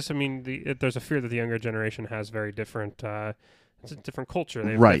 Well, there's a fear that the younger generation has very different. It's a different culture.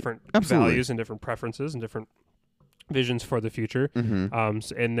 They have different values and different preferences and different visions for the future.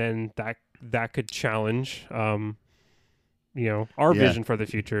 And then that could challenge our vision for the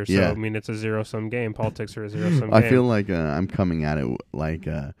future. So I mean, it's a zero-sum game. Politics are a zero-sum game. I feel like I'm coming at it like,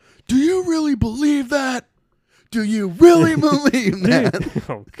 do you really believe that? Do you really believe that?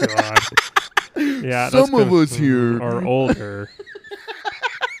 Oh God. Yeah, some of us here are older.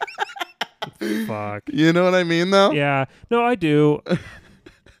 Fuck. You know what I mean, though? Yeah. No, I do.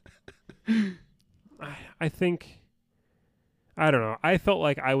 I think I don't know. I felt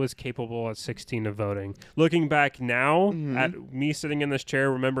like I was capable at 16 of voting. Looking back now at me sitting in this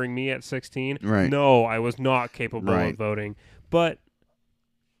chair, remembering me at 16, no, I was not capable of voting. But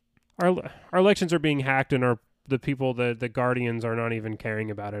our elections are being hacked, and the people, the guardians, are not even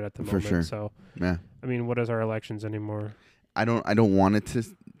caring about it at the moment. For sure. So, I mean, what is our elections anymore? I don't want it to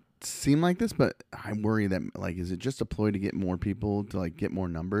seem like this, but I worry that, like, is it just a ploy to get more people to, like, get more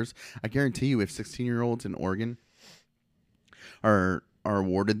numbers? I guarantee you, if 16-year-olds in Oregon are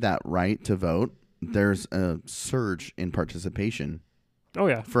awarded that right to vote, there's a surge in participation. Oh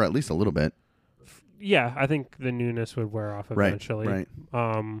yeah, for at least a little bit. Yeah, I think the newness would wear off eventually. Right.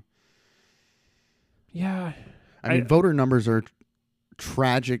 Yeah. I mean, voter numbers are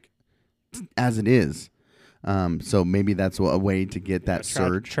tragic as it is. So maybe that's a way to get that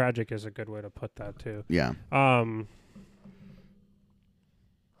surge. Tragic is a good way to put that too. Yeah.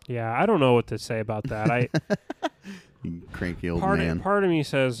 Yeah, I don't know what to say about that. You cranky old man. Part of me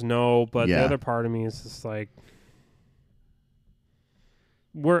says no, but the other part of me is just like,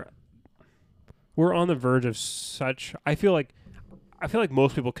 we're on the verge of such. I feel like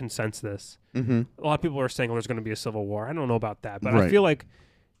most people can sense this. Mm-hmm. A lot of people are saying, "Oh, there's going to be a civil war." I don't know about that, but I feel like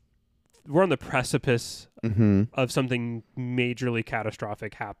we're on the precipice of something majorly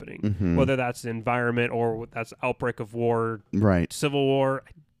catastrophic happening. Whether that's the environment or that's outbreak of war, civil war,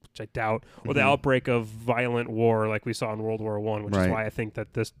 which I doubt, or the outbreak of violent war like we saw in World War I, which is why I think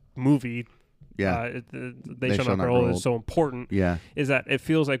that this movie, They Shall Not Grow, is so important. Yeah, is that it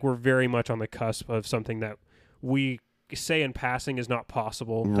feels like we're very much on the cusp of something that we say in passing is not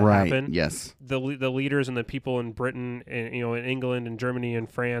possible to happen. Yes, the leaders and the people in Britain, and in England and Germany and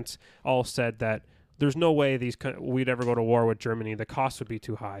France all said that there's no way we'd ever go to war with Germany. The cost would be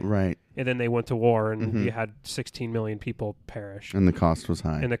too high. Right. And then they went to war, and you had 16 million people perish. And the cost was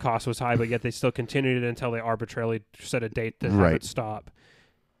high. But yet they still continued it until they arbitrarily set a date to have it stop.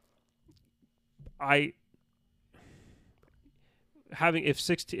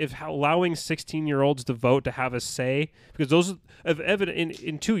 If allowing 16-year-olds to vote, to have a say, because those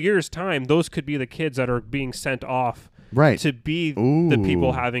in 2 years' time, those could be the kids that are being sent off to be the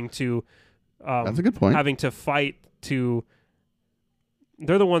people having to. That's a good point. Having to fight to.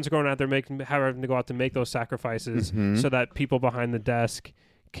 They're the ones going out there having to go out to make those sacrifices so that people behind the desk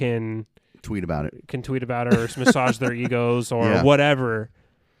can tweet about it, or massage their egos or whatever.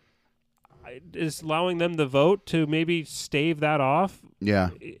 Is allowing them to vote to maybe stave that off?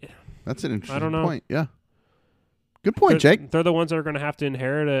 Yeah, that's an interesting point. Yeah, good point, Jake. They're the ones that are going to have to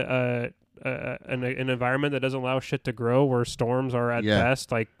inherit an environment that doesn't allow shit to grow, where storms are at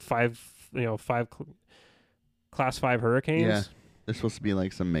best like five class 5 hurricanes. Yeah, there's supposed to be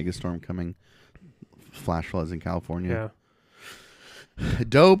like some megastorm coming, flash floods in California. Yeah.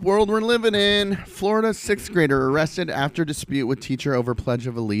 Dope world we're living in. Florida 6th grader arrested after dispute with teacher over Pledge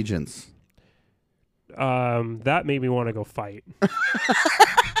of Allegiance. That made me want to go fight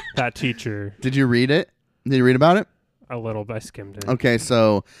that teacher. Did you read it? Did you read about it? A little, but I skimmed it. Okay,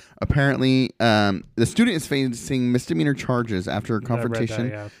 so apparently the student is facing misdemeanor charges after a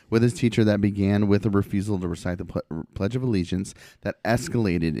confrontation with his teacher that began with a refusal to recite the Pledge of Allegiance that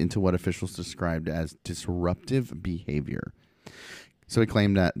escalated into what officials described as disruptive behavior. So he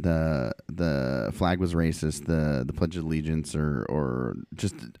claimed that the flag was racist, the Pledge of Allegiance, or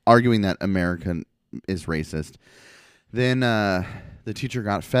just arguing that America is racist. Then the teacher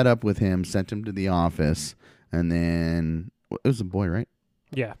got fed up with him, sent him to the office. And then it was a boy, right?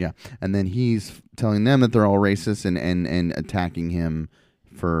 Yeah. Yeah. And then he's telling them that they're all racist and attacking him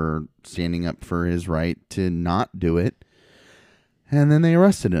for standing up for his right to not do it. And then they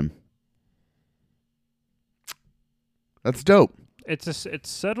arrested him. That's dope. It's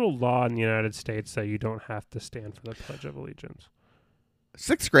settled law in the United States that you don't have to stand for the Pledge of Allegiance.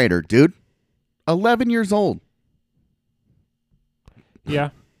 6th grader, dude. 11 years old.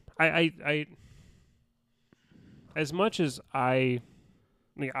 Yeah. I as much as I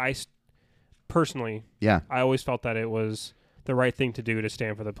personally, I always felt that it was the right thing to do to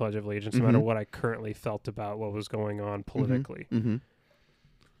stand for the Pledge of Allegiance, no matter what I currently felt about what was going on politically.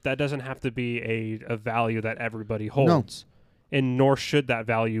 That doesn't have to be a value that everybody holds, and nor should that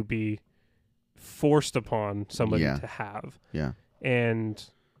value be forced upon somebody to have. Yeah, and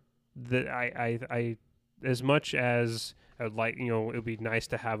I as much as I would like, it would be nice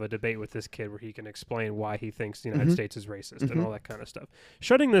to have a debate with this kid where he can explain why he thinks the United States is racist and all that kind of stuff.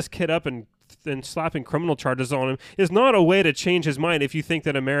 Shutting this kid up and slapping criminal charges on him is not a way to change his mind. If you think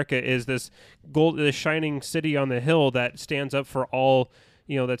that America is this shining city on the hill that stands up for all,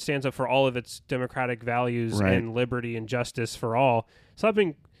 that stands up for all of its democratic values and liberty and justice for all,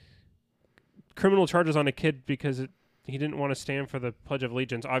 slapping criminal charges on a kid because he didn't want to stand for the Pledge of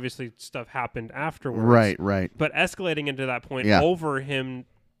Allegiance. Obviously, stuff happened afterwards. Right. But escalating into that point over him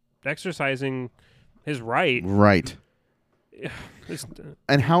exercising his right. Right.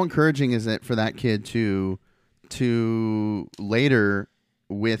 And how encouraging is it for that kid to later,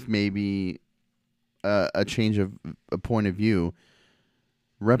 with maybe a change of a point of view,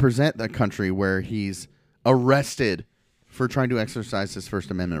 represent the country where he's arrested for trying to exercise his First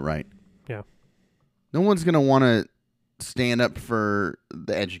Amendment right? Yeah. No one's going to want to stand up for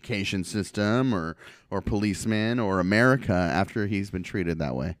the education system or policemen or America after he's been treated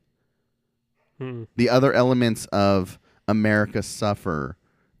that way. The other elements of America suffer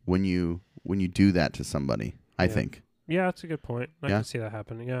when you do that to somebody, I think. Yeah, that's a good point. I can see that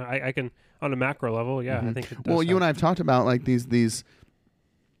happening. Yeah, I can, on a macro level, I think it does. Well, you and I have talked about like these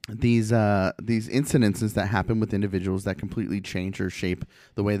incidences that happen with individuals that completely change or shape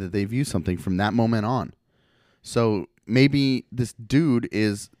the way that they view something from that moment on. So maybe this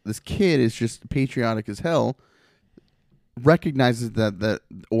kid is just patriotic as hell, recognizes that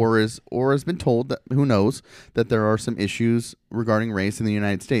or has been told that, who knows, that there are some issues regarding race in the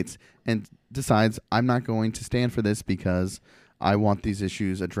United States, and decides, I'm not going to stand for this because I want these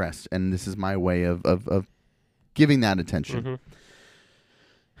issues addressed, and this is my way of giving that attention.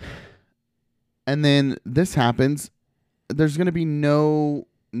 And then this happens, there's going to be no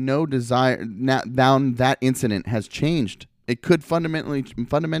desire. Now that incident has changed. It could fundamentally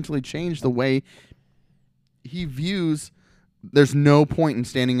change the way he views. There's no point in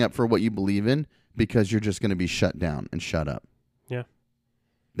standing up for what you believe in because you're just going to be shut down and shut up. Yeah.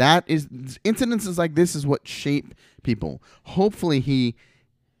 That is, incidences like this is what shape people. Hopefully he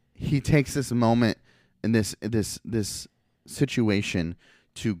takes this moment in this situation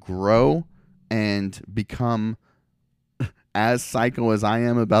to grow and become as psycho as I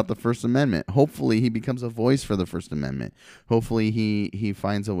am about the First Amendment. Hopefully he becomes a voice for the First Amendment. Hopefully he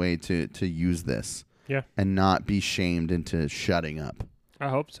finds a way to use this. Yeah. And not be shamed into shutting up. I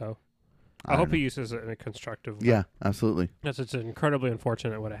hope so. I hope he uses it in a constructive way. Yeah, absolutely. Because it's incredibly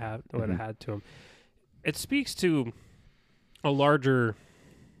unfortunate what it had to him. It speaks to a larger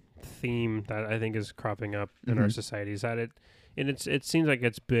theme that I think is cropping up in our society. Is that it seems like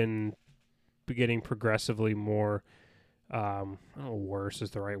it's been getting progressively more, I don't know, worse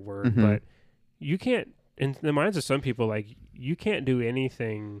is the right word, but you can't, in the minds of some people, like, you can't do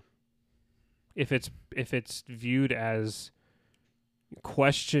anything if it's viewed as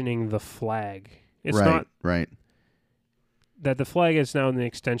questioning the flag. It's not right. That the flag is now an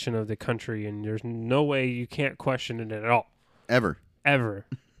extension of the country, and there's no way you can't question it at all. Ever.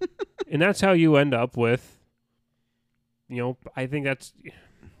 And that's how you end up with, I think it's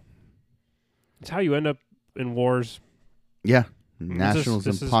how you end up in wars. Yeah.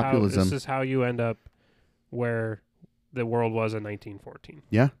 Nationalism, populism. This is how you end up where the world was in 1914.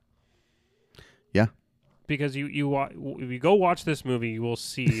 Yeah. Yeah. Because if you go watch this movie, you will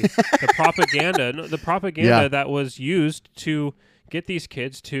see the propaganda that was used to get these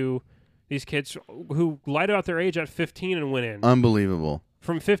kids who lied about their age at 15 and went in. Unbelievable.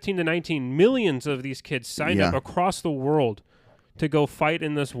 From 15 to 19, millions of these kids signed up across the world to go fight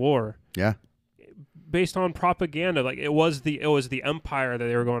in this war. Yeah. Based on propaganda, like it was the empire that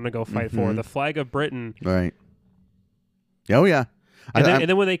they were going to go fight for, the flag of Britain. Right. Oh yeah. And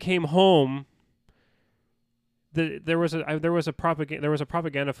then when they came home, there was a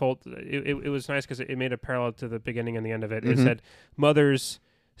propaganda fault. It was nice because it made a parallel to the beginning and the end of it. It said, "Mothers,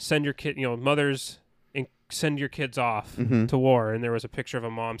 send your kid. Mothers, send your kids off to war." And there was a picture of a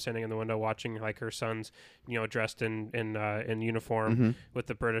mom standing in the window watching like her sons, dressed in uniform with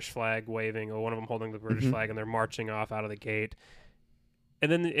the British flag waving, or one of them holding the British flag, and they're marching off out of the gate.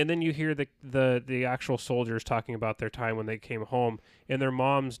 And then you hear the actual soldiers talking about their time when they came home, and their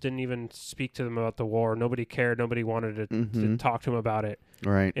moms didn't even speak to them about the war. Nobody cared. Nobody wanted to talk to them about it.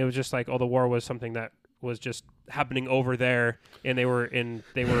 Right. It was just like, the war was something that was just happening over there, and they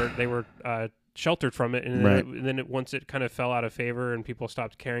were sheltered from it. And then once it kind of fell out of favor and people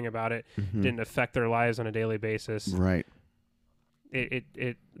stopped caring about it, didn't affect their lives on a daily basis. Right.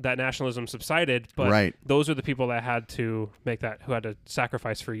 That nationalism subsided, but those are the people that had to who had to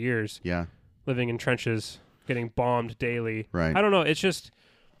sacrifice for years. Yeah. Living in trenches, getting bombed daily. Right. I don't know. It's just,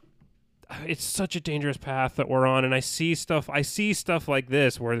 it's such a dangerous path that we're on. And I see stuff like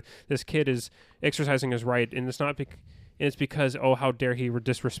this where this kid is exercising his right, and it's because, how dare he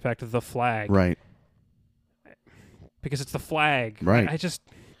disrespect the flag. Right. Because it's the flag. Right. I just,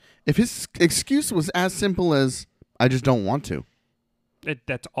 if his excuse was as simple as, I just don't want to.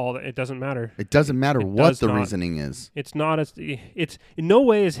 That's all. It doesn't matter. It doesn't matter what the reasoning is. It's not. It's in no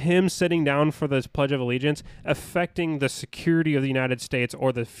way is him sitting down for this Pledge of Allegiance affecting the security of the United States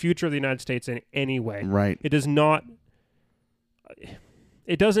or the future of the United States in any way. Right. It does not.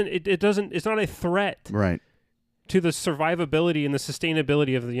 It doesn't. It doesn't. It's not a threat. Right. To the survivability and the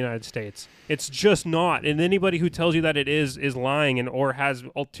sustainability of the United States. It's just not. And anybody who tells you that it is lying and or has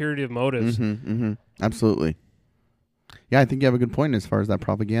ulterior motives. Absolutely. Yeah, I think you have a good point as far as that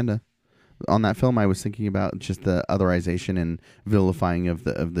propaganda. On that film, I was thinking about just the otherization and vilifying of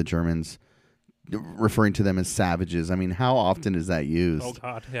the Germans, referring to them as savages. I mean, how often is that used? Oh,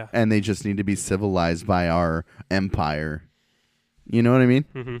 God, yeah. And they just need to be civilized by our empire. You know what I mean?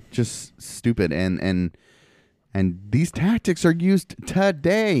 Mm-hmm. Just stupid. And these tactics are used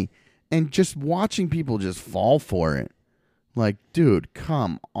today. And just watching people just fall for it. Like, dude,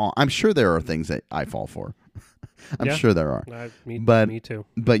 come on. I'm sure there are things that I fall for. I'm sure there are. Me too.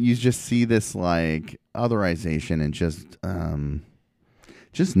 But you just see this like otherization and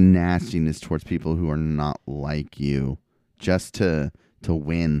just nastiness towards people who are not like you, just to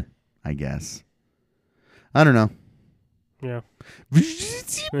win, I guess. I don't know. Yeah.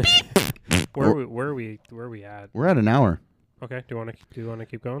 Where are we at? We're at an hour. Okay. Do you want to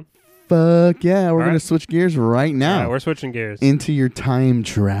keep going? Fuck yeah, we're going to switch gears right now. All right, we're switching gears. Into your time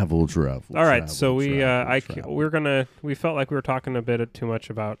travel. All right, so we felt like we were talking a bit too much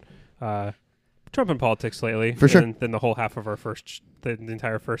about Trump and politics lately. For sure. And then the whole half of our the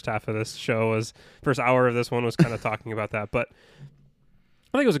entire first half of this show first hour of this one was kind of talking about that. But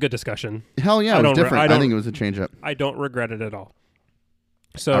I think it was a good discussion. Hell yeah, it was different. I think it was a change up. I don't regret it at all.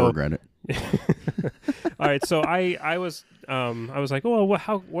 So I regret it. All right, so I was like, oh,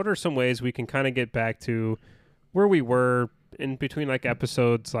 well, what are some ways we can kind of get back to where we were in between like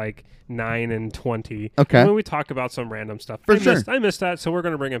episodes like 9 and 20? Okay. When we talk about some random stuff. I missed that, so we're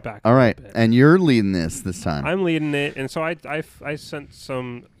going to bring it back. All right, and you're leading this time. I'm leading it, and so I sent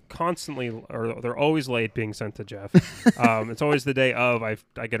some constantly, or they're always late being sent to Jeff. It's always the day of I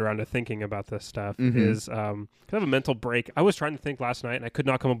get around to thinking about this stuff. Is kind of a mental break. I was trying to think last night and I could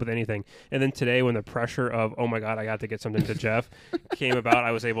not come up with anything, and then today when the pressure of oh my god I got to get something to Jeff came about,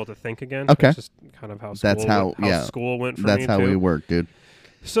 I was able to think again. Okay. It's just kind of how school went for me. That's how we work, dude.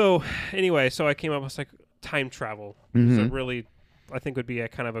 So anyway, I came up, I was like, time travel. So really I think would be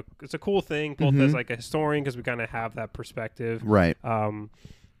it's a cool thing both as like a historian because we kind of have that perspective, right?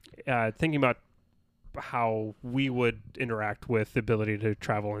 Thinking about how we would interact with the ability to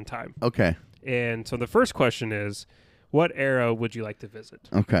travel in time. Okay. And so the first question is, what era would you like to visit?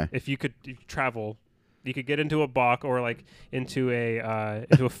 Okay. If you could travel, you could get into a box or like into a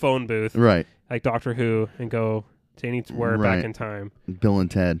phone booth, right? Like Doctor Who, and go to anywhere back in time. Bill and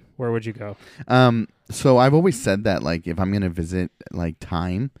Ted. Where would you go? So I've always said that like if I'm gonna visit like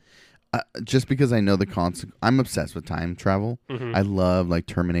time. Just because I know the consequence, I'm obsessed with time travel. I love like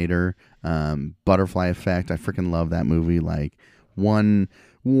Terminator, Butterfly Effect. I freaking love that movie. Like one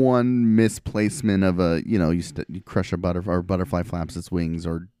misplacement of you crush a butterfly or butterfly flaps its wings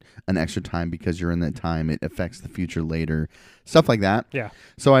or an extra time because you're in that time. It affects the future later. Stuff like that. Yeah.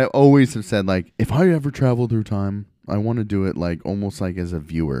 So I always have said like if I ever travel through time, I want to do it like almost like as a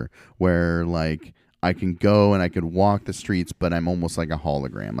viewer where like I can go and I could walk the streets, but I'm almost like a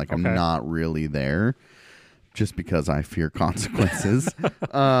hologram. Like I'm not really there just because I fear consequences.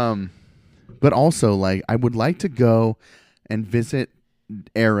 But also like I would like to go and visit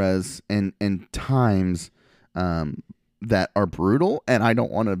eras and times that are brutal and I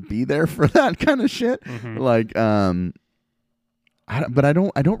don't want to be there for that kind of shit. Like but I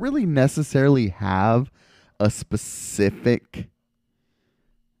don't really necessarily have a specific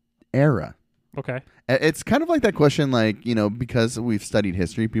era. Okay. It's kind of like that question, like, because we've studied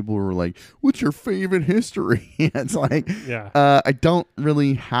history, people were like, what's your favorite history? It's like, I don't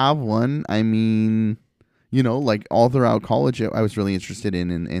really have one. I mean, like all throughout college, I was really interested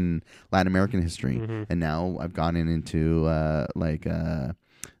in Latin American history. And now I've gone into,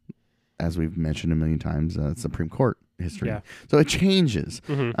 as we've mentioned a million times, Supreme Court history. Yeah. So it changes.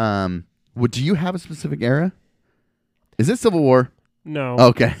 Do you have a specific era? Is it Civil War? No.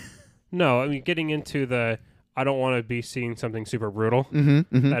 Okay. No, I mean, getting into I don't want to be seeing something super brutal.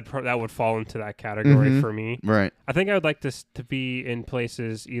 That would fall into that category for me. Right. I think I would like this to be in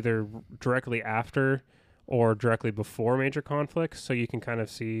places either directly after or directly before major conflicts, so you can kind of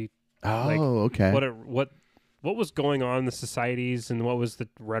see. Okay. What was going on in the societies and what was the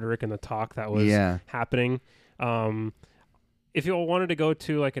rhetoric and the talk that was happening. If you wanted to go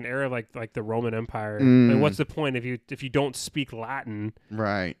to like an era like the Roman Empire, like what's the point if you don't speak Latin?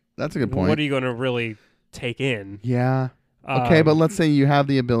 Right. That's a good point. What are you going to really take in? Yeah. Okay, but let's say you have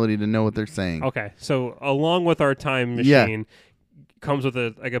the ability to know what they're saying. Okay, so along with our time machine comes with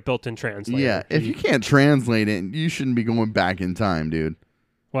a built-in translator. Yeah, if you can't translate it, you shouldn't be going back in time, dude.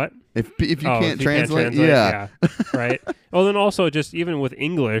 What? If you can't translate, yeah. Right. Well, then also just even with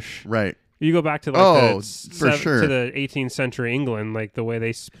English, right. You go back to like sure. to the 18th century England, like the way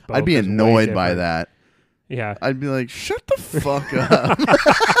they spoke. I'd be annoyed by that. Yeah. I'd be like, shut the fuck up.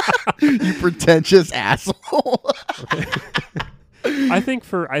 You pretentious asshole. I think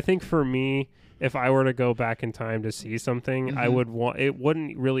for me, if I were to go back in time to see something, I would want it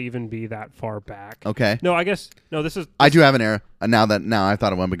wouldn't really even be that far back. Okay. No, I guess this is I do have an era. Now I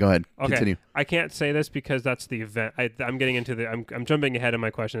thought of one, but go ahead. Okay. Continue. I can't say this because that's the event. I'm getting into I'm jumping ahead of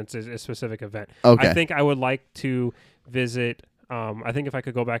my question. It's a specific event. Okay. I think I would like to visit I think if I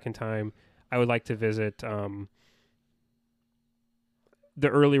could go back in time, I would like to visit the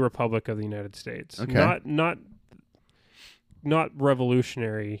early Republic of the United States. Okay. Not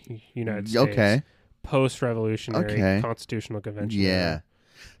revolutionary United States. Okay. Post-revolutionary constitutional convention. Yeah.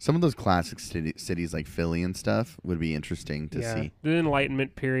 Some of those classic cities like Philly and stuff would be interesting to see. The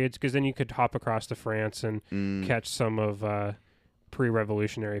Enlightenment periods, because then you could hop across to France and catch some of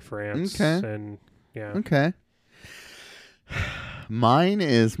pre-revolutionary France. Okay. And yeah. Okay. My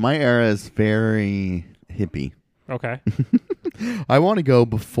era is very hippie. Okay. I want to go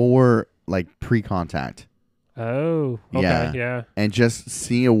before like pre-contact. Oh, okay, yeah. And just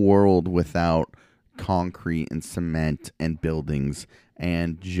see a world without concrete and cement and buildings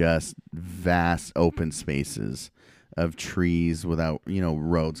and just vast open spaces of trees without,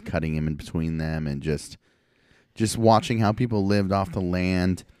 roads cutting in between them, and just watching how people lived off the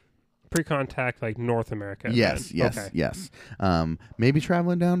land. Pre-contact, like North America. Yes. Maybe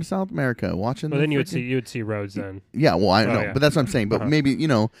traveling down to South America, watching. Well, then you would see roads then. Yeah, well, I know, but that's what I'm saying. But maybe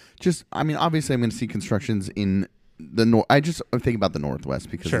obviously, I'm going to see constructions in the north. I just think about the Northwest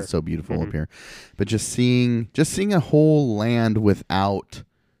because it's so beautiful up here. But just seeing a whole land without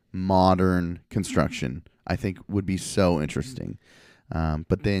modern construction, I think would be so interesting.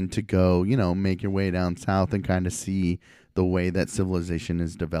 But then to go, make your way down south and kind of see the way that civilization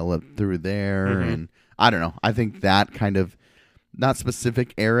is developed through there. And I don't know. I think that kind of, not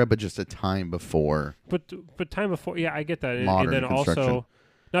specific era, but just a time before. But time before, yeah, I get that. Modern and then construction. Also,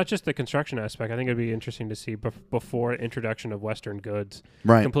 not just the construction aspect. I think it'd be interesting to see before introduction of Western goods.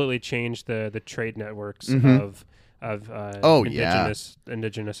 Right. Completely change the trade networks of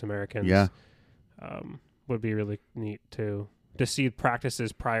indigenous Americans. Yeah. Would be really neat to see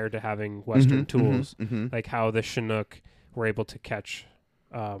practices prior to having Western tools, like how the Chinook were able to catch.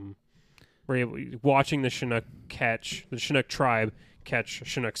 Watching the Chinook tribe catch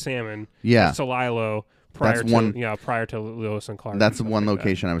Chinook salmon. Yeah. Celilo prior to Lewis and Clark. That's one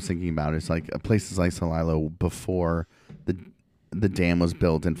location I was thinking about. It's like places like Celilo before the dam was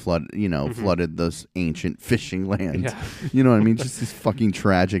built and flooded those ancient fishing lands. Yeah. You know what I mean? Just these fucking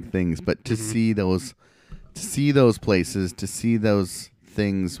tragic things. But to see those places, to see those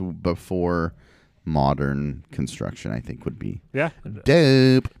things before modern construction, I think would be dope.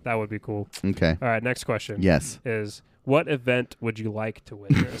 That would be cool. Okay. All right, next question. Yes. Is what event would you like to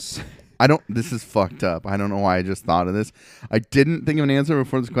witness? This is fucked up. I don't know why I just thought of this. I didn't think of an answer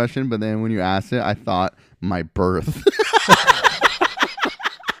before this question, but then when you asked it, I thought my birth.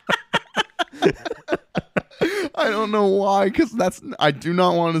 I don't know why, because I do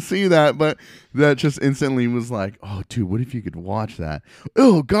not want to see that, but that just instantly was like, oh, dude, what if you could watch that?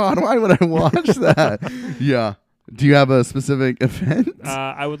 Oh, God, why would I watch that? Yeah. Do you have a specific event?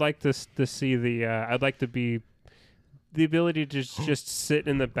 I would like to see I'd like to be the ability to just sit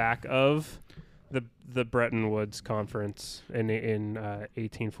in the back of the Bretton Woods Conference in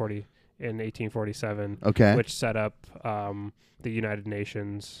 1847. Okay. Which set up the United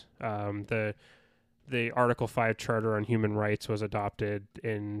Nations. The Article 5 Charter on Human Rights was adopted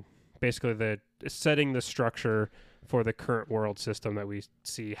in basically setting the structure for the current world system that we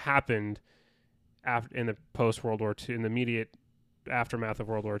see happened in the post-World War II, in the immediate aftermath of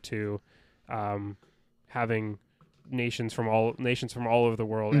World War II, having nations from all over the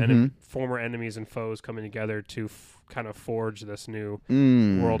world and former enemies and foes coming together to kind of forge this new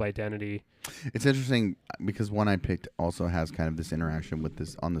world identity. It's interesting because one I picked also has kind of this interaction with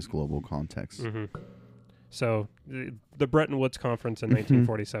this on this global context. So the Bretton Woods Conference in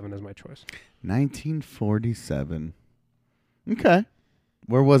 1947 is my choice. 1947. Okay.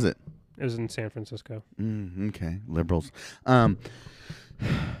 Where was it? It was in San Francisco. Okay. Liberals. The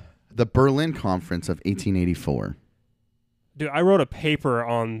Berlin Conference of 1884. Dude, I wrote a paper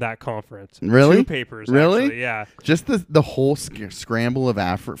on that conference. Really? 2 papers. Really? Actually, yeah. Just the whole scramble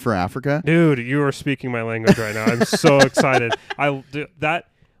of for Africa. Dude, you are speaking my language right now. I'm so excited. That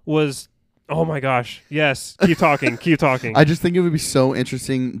was. Oh my gosh! Yes, keep talking. Keep talking. I just think it would be so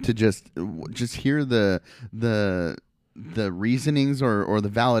interesting to just hear the reasonings or the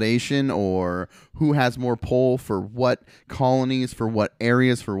validation or who has more pull for what colonies, for what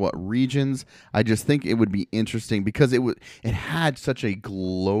areas, for what regions. I just think it would be interesting because it had such a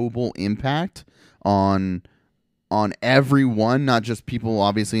global impact on everyone, not just people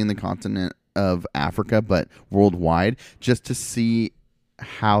obviously in the continent of Africa, but worldwide, just to see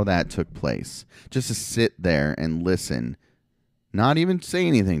how that took place, just to sit there and listen, not even say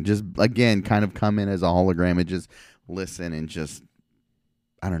anything, just again kind of come in as a hologram and just listen and just,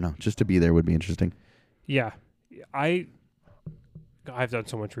 I don't know, just to be there would be interesting. Yeah, I've done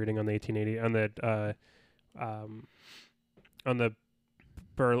so much reading on the 1880 on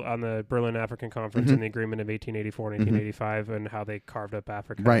the Berlin African Conference and the Agreement of 1884 and 1885 and how they carved up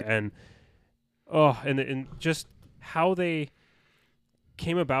Africa, right? And just how they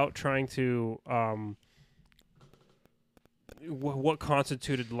came about trying to what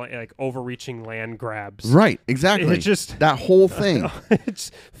constituted like overreaching land grabs. Right, exactly. It's just that whole thing.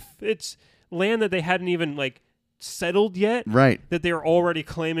 It's land that they hadn't even like settled yet. Right. That they were already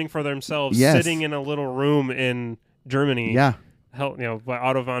claiming for themselves, yes. sitting in a little room in Germany. Yeah. By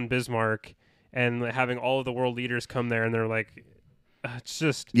Otto von Bismarck, and having all of the world leaders come there, and they're like, it's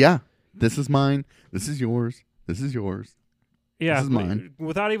just this is mine. This is yours. This is yours. Yeah, this is mine.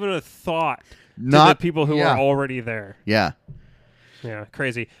 Without even a thought to the people who are already there. Yeah. Yeah,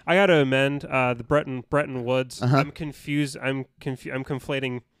 crazy. I got to amend the Bretton Woods. I'm confused. I'm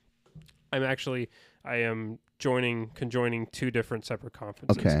conflating. I am conjoining 2 different separate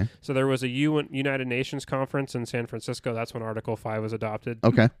conferences. Okay. So there was a United Nations conference in San Francisco. That's when Article 5 was adopted.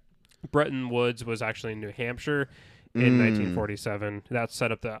 Okay. Bretton Woods was actually in New Hampshire in 1947. That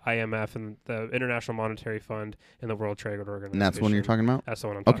set up the IMF and the International Monetary Fund and the World Trade Organization. And that's the one you're talking about? That's the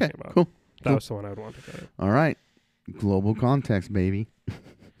one I'm talking about. Cool. That was the one I would want to go to. All right. Global context, baby.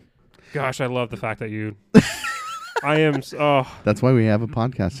 Gosh, I love the fact that you... I am... That's why we have a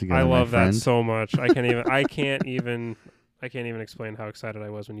podcast together, I love my that so much. I can't even explain how excited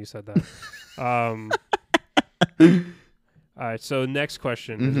I was when you said that. All right, so next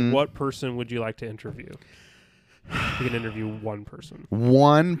question is, what person would you like to interview? You can interview one person.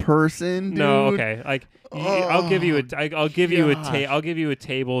 One person, dude? No, okay. Like I'll give you a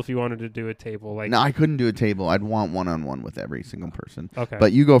table if you wanted to do a table. Like, no, I couldn't do a table. I'd want one-on-one with every single person. Okay.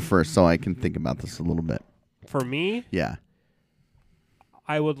 But you go first so I can think about this a little bit. For me? Yeah.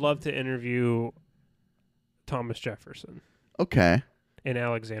 I would love to interview Thomas Jefferson. Okay. And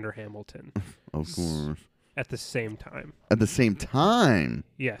Alexander Hamilton. Of course. At the same time. At the same time?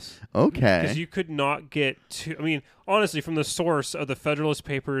 Yes. Okay. Because you could not get to... I mean, honestly, from the source of the Federalist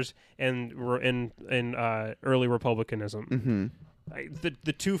Papers and early republicanism,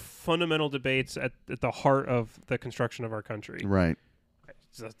 the 2 fundamental debates at the heart of the construction of our country. Right.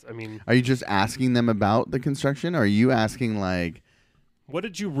 I mean... Are you just asking them about the construction? Or are you asking, like... What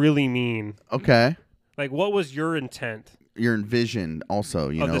did you really mean? Okay. Like, what was your intent? Your envision also,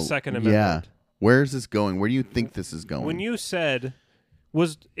 you know. Of the Second Amendment. Yeah. Where is this going? Where do you think this is going? When you said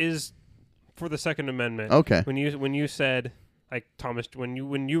is for the Second Amendment. Okay. When you said, like, Thomas, when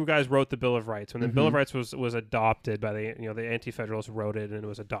you guys wrote the Bill of Rights, when the Bill of Rights was adopted by the Anti-Federalists wrote it and it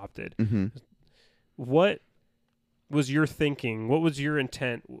was adopted. What was your thinking? What was your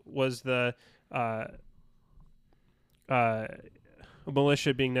intent? Was the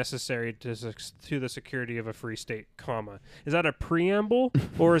militia being necessary to the security of a free state, comma? Is that a preamble,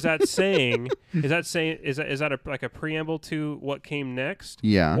 or is that saying is that a preamble to what came next?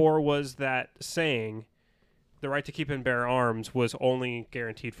 Yeah. Or was that saying the right to keep and bear arms was only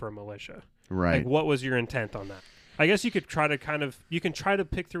guaranteed for a militia? Right. Like, what was your intent on that? I guess you could try to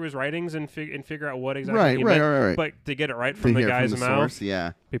pick through his writings and figure out what exactly he meant. Right. But to get it right from the guy's mouth,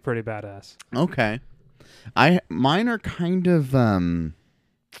 yeah, be pretty badass. Okay. Mine are kind of I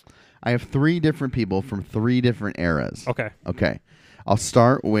have 3 different people from 3 different eras. Okay. I'll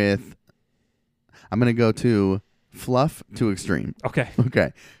start with, I'm going to go to fluff to extreme.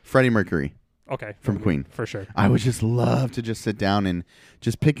 Okay. Freddie Mercury. Okay. From Queen. For sure. I would just love to just sit down and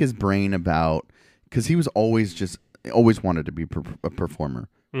just pick his brain about, because he was always wanted to be a performer.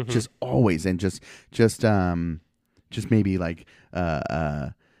 Just always. And just maybe like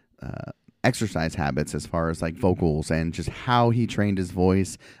exercise habits as far as like vocals and just how he trained his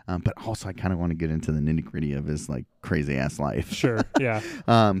voice. But also I kind of want to get into the nitty gritty of his like crazy ass life. Sure. Yeah.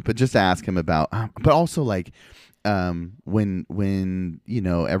 But just to ask him about, but also like when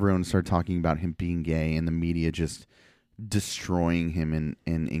everyone started talking about him being gay and the media just destroying him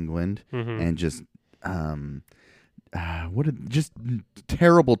in England and just just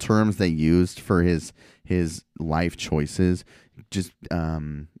terrible terms they used for his life choices. Just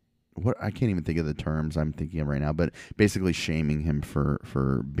what I can't even think of the terms I'm thinking of right now, but basically shaming him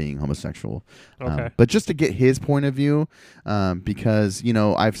for being homosexual. Okay. But just to get his point of view, because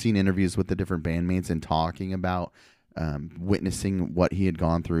I've seen interviews with the different bandmates and talking about witnessing what he had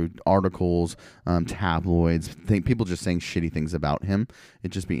gone through, articles, tabloids, people just saying shitty things about him.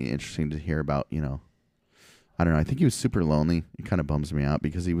 It'd just be interesting to hear about, I don't know. I think he was super lonely. It kind of bums me out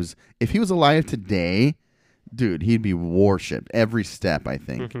because if he was alive today, dude, he'd be worshipped every step, I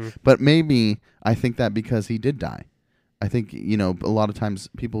think. But maybe I think that because he did die. I think, a lot of times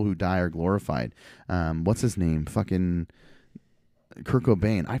people who die are glorified. What's his name? Fucking Kurt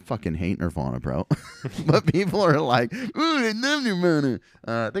Cobain. I fucking hate Nirvana, bro. But people are like, ooh, I love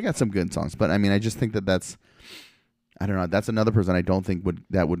Nirvana. They got some good songs. But, I mean, I just think that's, I don't know. That's another person I don't think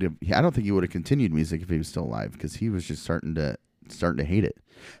I don't think he would have continued music if he was still alive because he was just starting to hate it.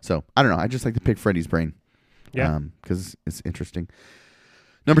 So, I don't know. I just like to pick Freddie's brain. Yeah. Because it's interesting.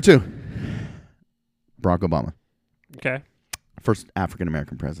 Number 2, Barack Obama. Okay. First African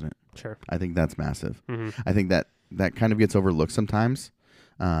American president. Sure. I think that's massive. I think that kind of gets overlooked sometimes.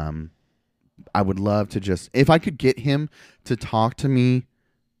 I would love to just, if I could get him to talk to me,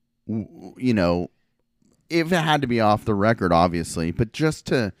 if it had to be off the record, obviously, but just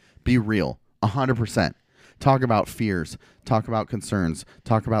to be real, 100%. Talk about fears, talk about concerns,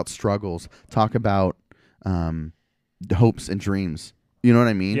 talk about struggles, talk about hopes and dreams. You know what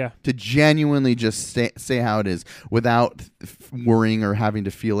I mean? Yeah. To genuinely just say how it is without worrying or having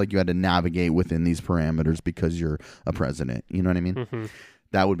to feel like you had to navigate within these parameters because you're a president. You know what I mean?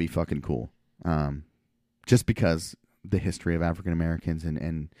 That would be fucking cool. Just because the history of African Americans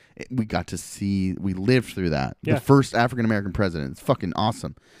and we got to see, we lived through that. Yeah. The first African American president. It's fucking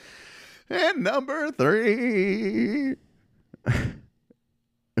awesome. And number 3.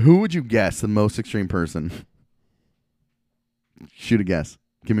 Who would you guess the most extreme person? Shoot a guess.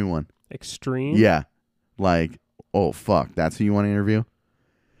 Give me one. Extreme? Yeah. Like, oh, fuck. That's who you want to interview?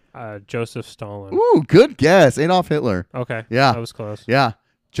 Joseph Stalin. Ooh, good guess. Adolf Hitler. Okay. Yeah. That was close. Yeah.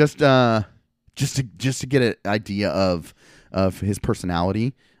 Just to get an idea of his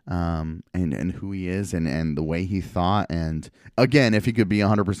personality and who he is and the way he thought. And, again, if he could be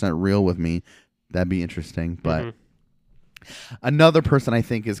 100% real with me, that'd be interesting. But another person I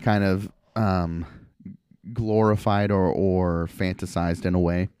think is kind of glorified or fantasized in a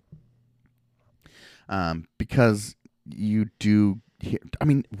way, because you do hear, I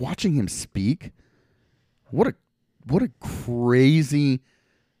mean, watching him speak, what a crazy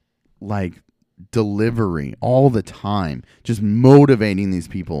delivery all the time, just motivating these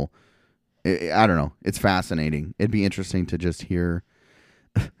people. I don't know, it's fascinating. It'd be interesting to just hear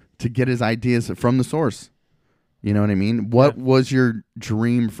to get his ideas from the source. You know what I mean? What was your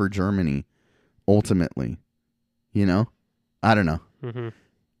dream for Germany? Ultimately, I don't know.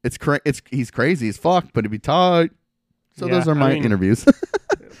 He's crazy as fuck, but it'd be tight. So those are my interviews.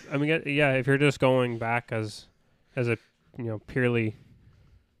 I mean, yeah. If you're just going back as a purely,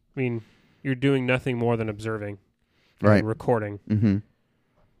 I mean, you're doing nothing more than observing, right? And recording. Mm-hmm.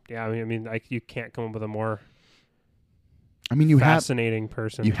 Yeah, I mean, you can't come up with a more. I mean, fascinating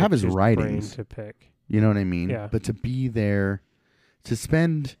person. You have his writings to pick. You know what I mean? Yeah. But to be there, to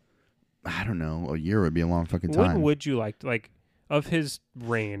spend, I don't know, a year would be a long fucking time. When would you like of his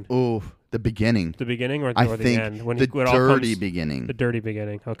reign? Oh, the beginning. The beginning or I the think end? When the dirty beginning. beginning. The dirty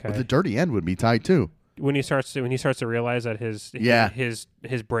beginning. Okay. But the dirty end would be tight too. When he starts to realize that his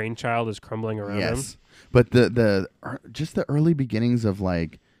brainchild is crumbling around him. But just the early beginnings of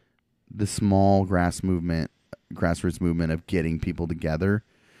the small grassroots movement of getting people together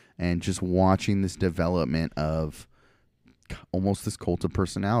and just watching this development of almost this cult of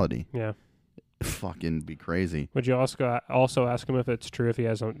personality. Yeah. Fucking be crazy. Would you also ask him if it's true if he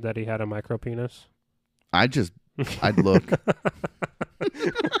has that he had a micro penis? I'd look.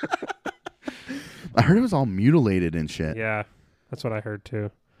 I heard it was all mutilated and shit. Yeah, that's what I heard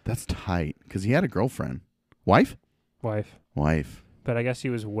too. That's tight because he had a girlfriend, wife. But I guess he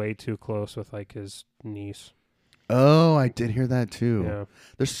was way too close with his niece. Oh, I did hear that too. Yeah.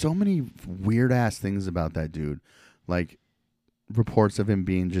 There's so many weird ass things about that dude. Reports of him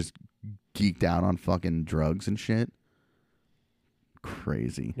being just geeked out on fucking drugs and shit.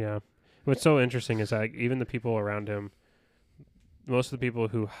 Crazy. Yeah. What's so interesting is that even the people around him, most of the people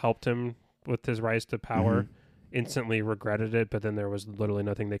who helped him with his rise to power instantly regretted it, but then there was literally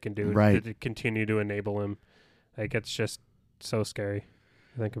nothing they can do to continue to enable him. Like, it's just so scary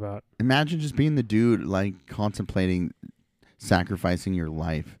to think about. Imagine just being the dude, like, contemplating sacrificing your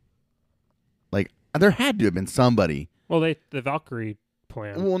life. Like, there had to have been somebody. Well, the Valkyrie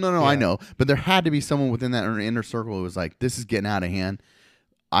plan. Well, no, I know. But there had to be someone within that inner circle who was like, this is getting out of hand.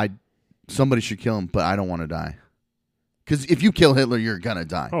 Somebody should kill him, but I don't want to die. Because if you kill Hitler, you're going to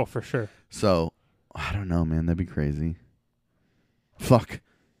die. Oh, for sure. So, I don't know, man. That'd be crazy. Fuck.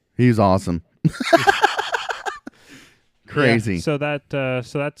 He's awesome. Crazy. Yeah,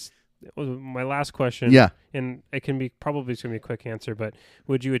 so that's my last question. Yeah. And it can be probably it's going to be a quick answer, but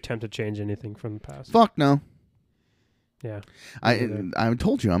would you attempt to change anything from the past? Fuck no. Yeah. I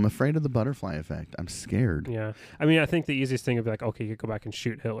told you, I'm afraid of the butterfly effect. I'm scared. Yeah. I mean, I think the easiest thing would be like, okay, you could go back and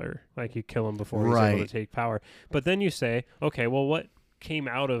shoot Hitler. Like, you kill him before he's able to take power. But then you say, okay, well, what came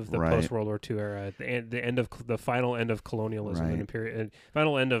out of the post-World War II era, the final end of colonialism and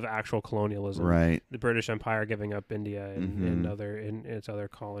final end of actual colonialism. Right. The British Empire giving up India and its other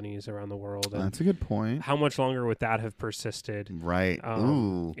colonies around the world. And that's a good point. How much longer would that have persisted? Right.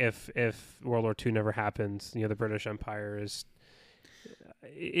 If World War II never happens, the British Empire is.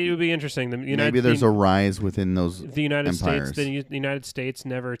 It would be interesting. Maybe there's a rise within those. The United empires. States. The United States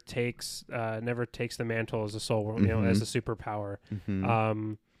never takes the mantle as a sole world, as a superpower.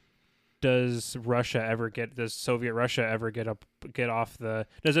 Mm-hmm. Does Russia ever get? Does Soviet Russia ever get off the?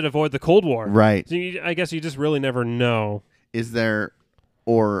 Does it avoid the Cold War? Right. So I guess you just really never know. Is there,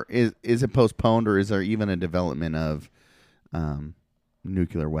 or is it postponed, or is there even a development of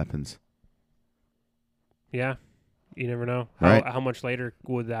nuclear weapons? Yeah. You never know. How much later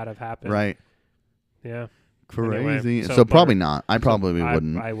would that have happened? Right. Yeah. Crazy. Anyway, so probably not. I probably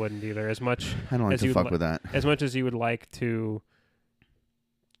wouldn't. I wouldn't either. As much. I don't like to fuck with that. As much as you would like to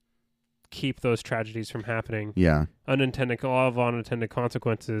keep those tragedies from happening. Yeah. A lot of unintended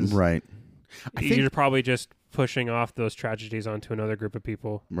consequences. Right. You're probably just pushing off those tragedies onto another group of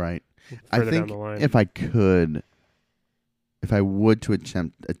people. Right. Further down the line. If I would to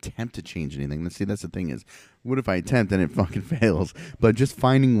attempt to change anything, that's the thing is, what if I attempt and it fucking fails? But just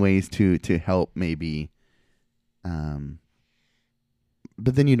finding ways to help maybe, but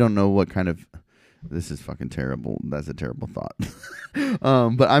then you don't know what kind of, this is fucking terrible. That's a terrible thought.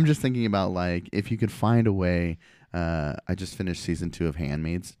 But I'm just thinking about, like, if you could find a way, I just finished season 2 of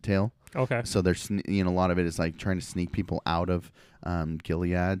Handmaid's Tale. Okay. So there's, a lot of it is like trying to sneak people out of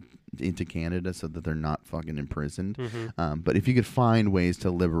Gilead into Canada so that they're not fucking imprisoned. Mm-hmm. But if you could find ways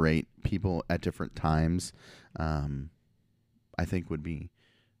to liberate people at different times, I think would be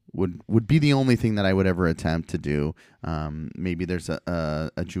the only thing that I would ever attempt to do. Maybe there's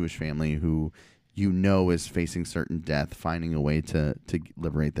a Jewish family who is facing certain death, finding a way to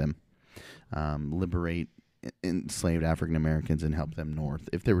liberate them, liberate enslaved African Americans and help them north.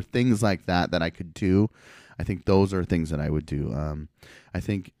 If there were things like that I could do, I think those are things that I would do. I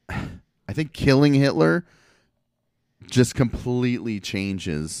think killing Hitler just completely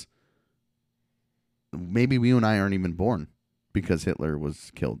changes. Maybe you and I aren't even born because Hitler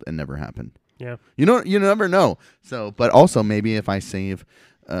was killed and never happened. Yeah. You never know. So, but also maybe if I save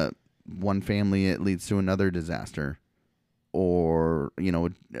one family, it leads to another disaster, or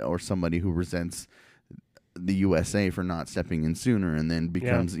somebody who resents the USA for not stepping in sooner and then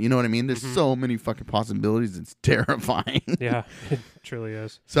becomes, you know what I mean? There's so many fucking possibilities. It's terrifying. Yeah, it truly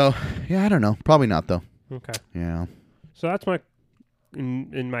is. So, yeah, I don't know. Probably not, though. Okay. Yeah. So that's my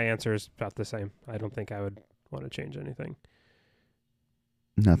answer is about the same. I don't think I would want to change anything.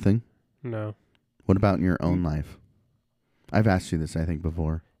 Nothing? No. What about in your own life? I've asked you this, I think,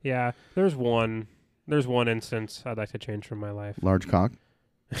 before. Yeah. There's one instance I'd like to change from my life. Large cock?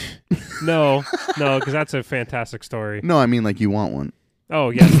 No, because that's a fantastic story. No, I mean like you want one. Oh,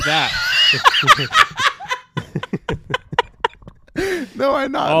 yes, that. No,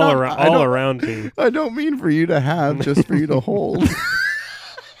 I'm not. All around me. I don't mean for you to have, just for you to hold.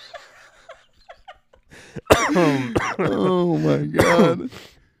 Oh, my God.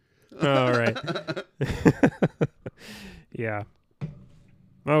 All right. Yeah.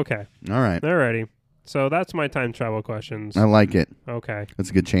 Okay. All right. Alrighty. So that's my time travel questions. I like it. Okay.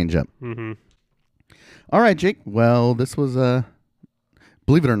 That's a good change up. Mm-hmm. All right, Jake. Well, this was,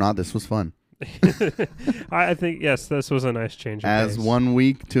 believe it or not, this was fun. I think, yes, this was a nice change of As pace. one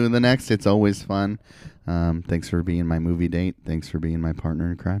week to the next, it's always fun. Thanks for being my movie date. Thanks for being my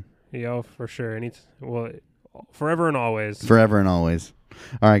partner in crime. Yo, for sure. Forever and always. Forever and always.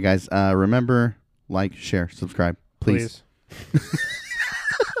 All right, guys. Remember, like, share, subscribe. Please.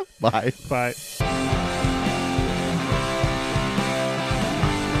 Bye. Bye.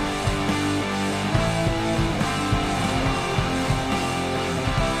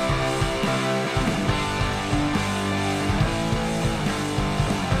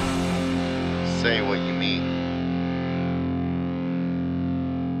 Say what you mean.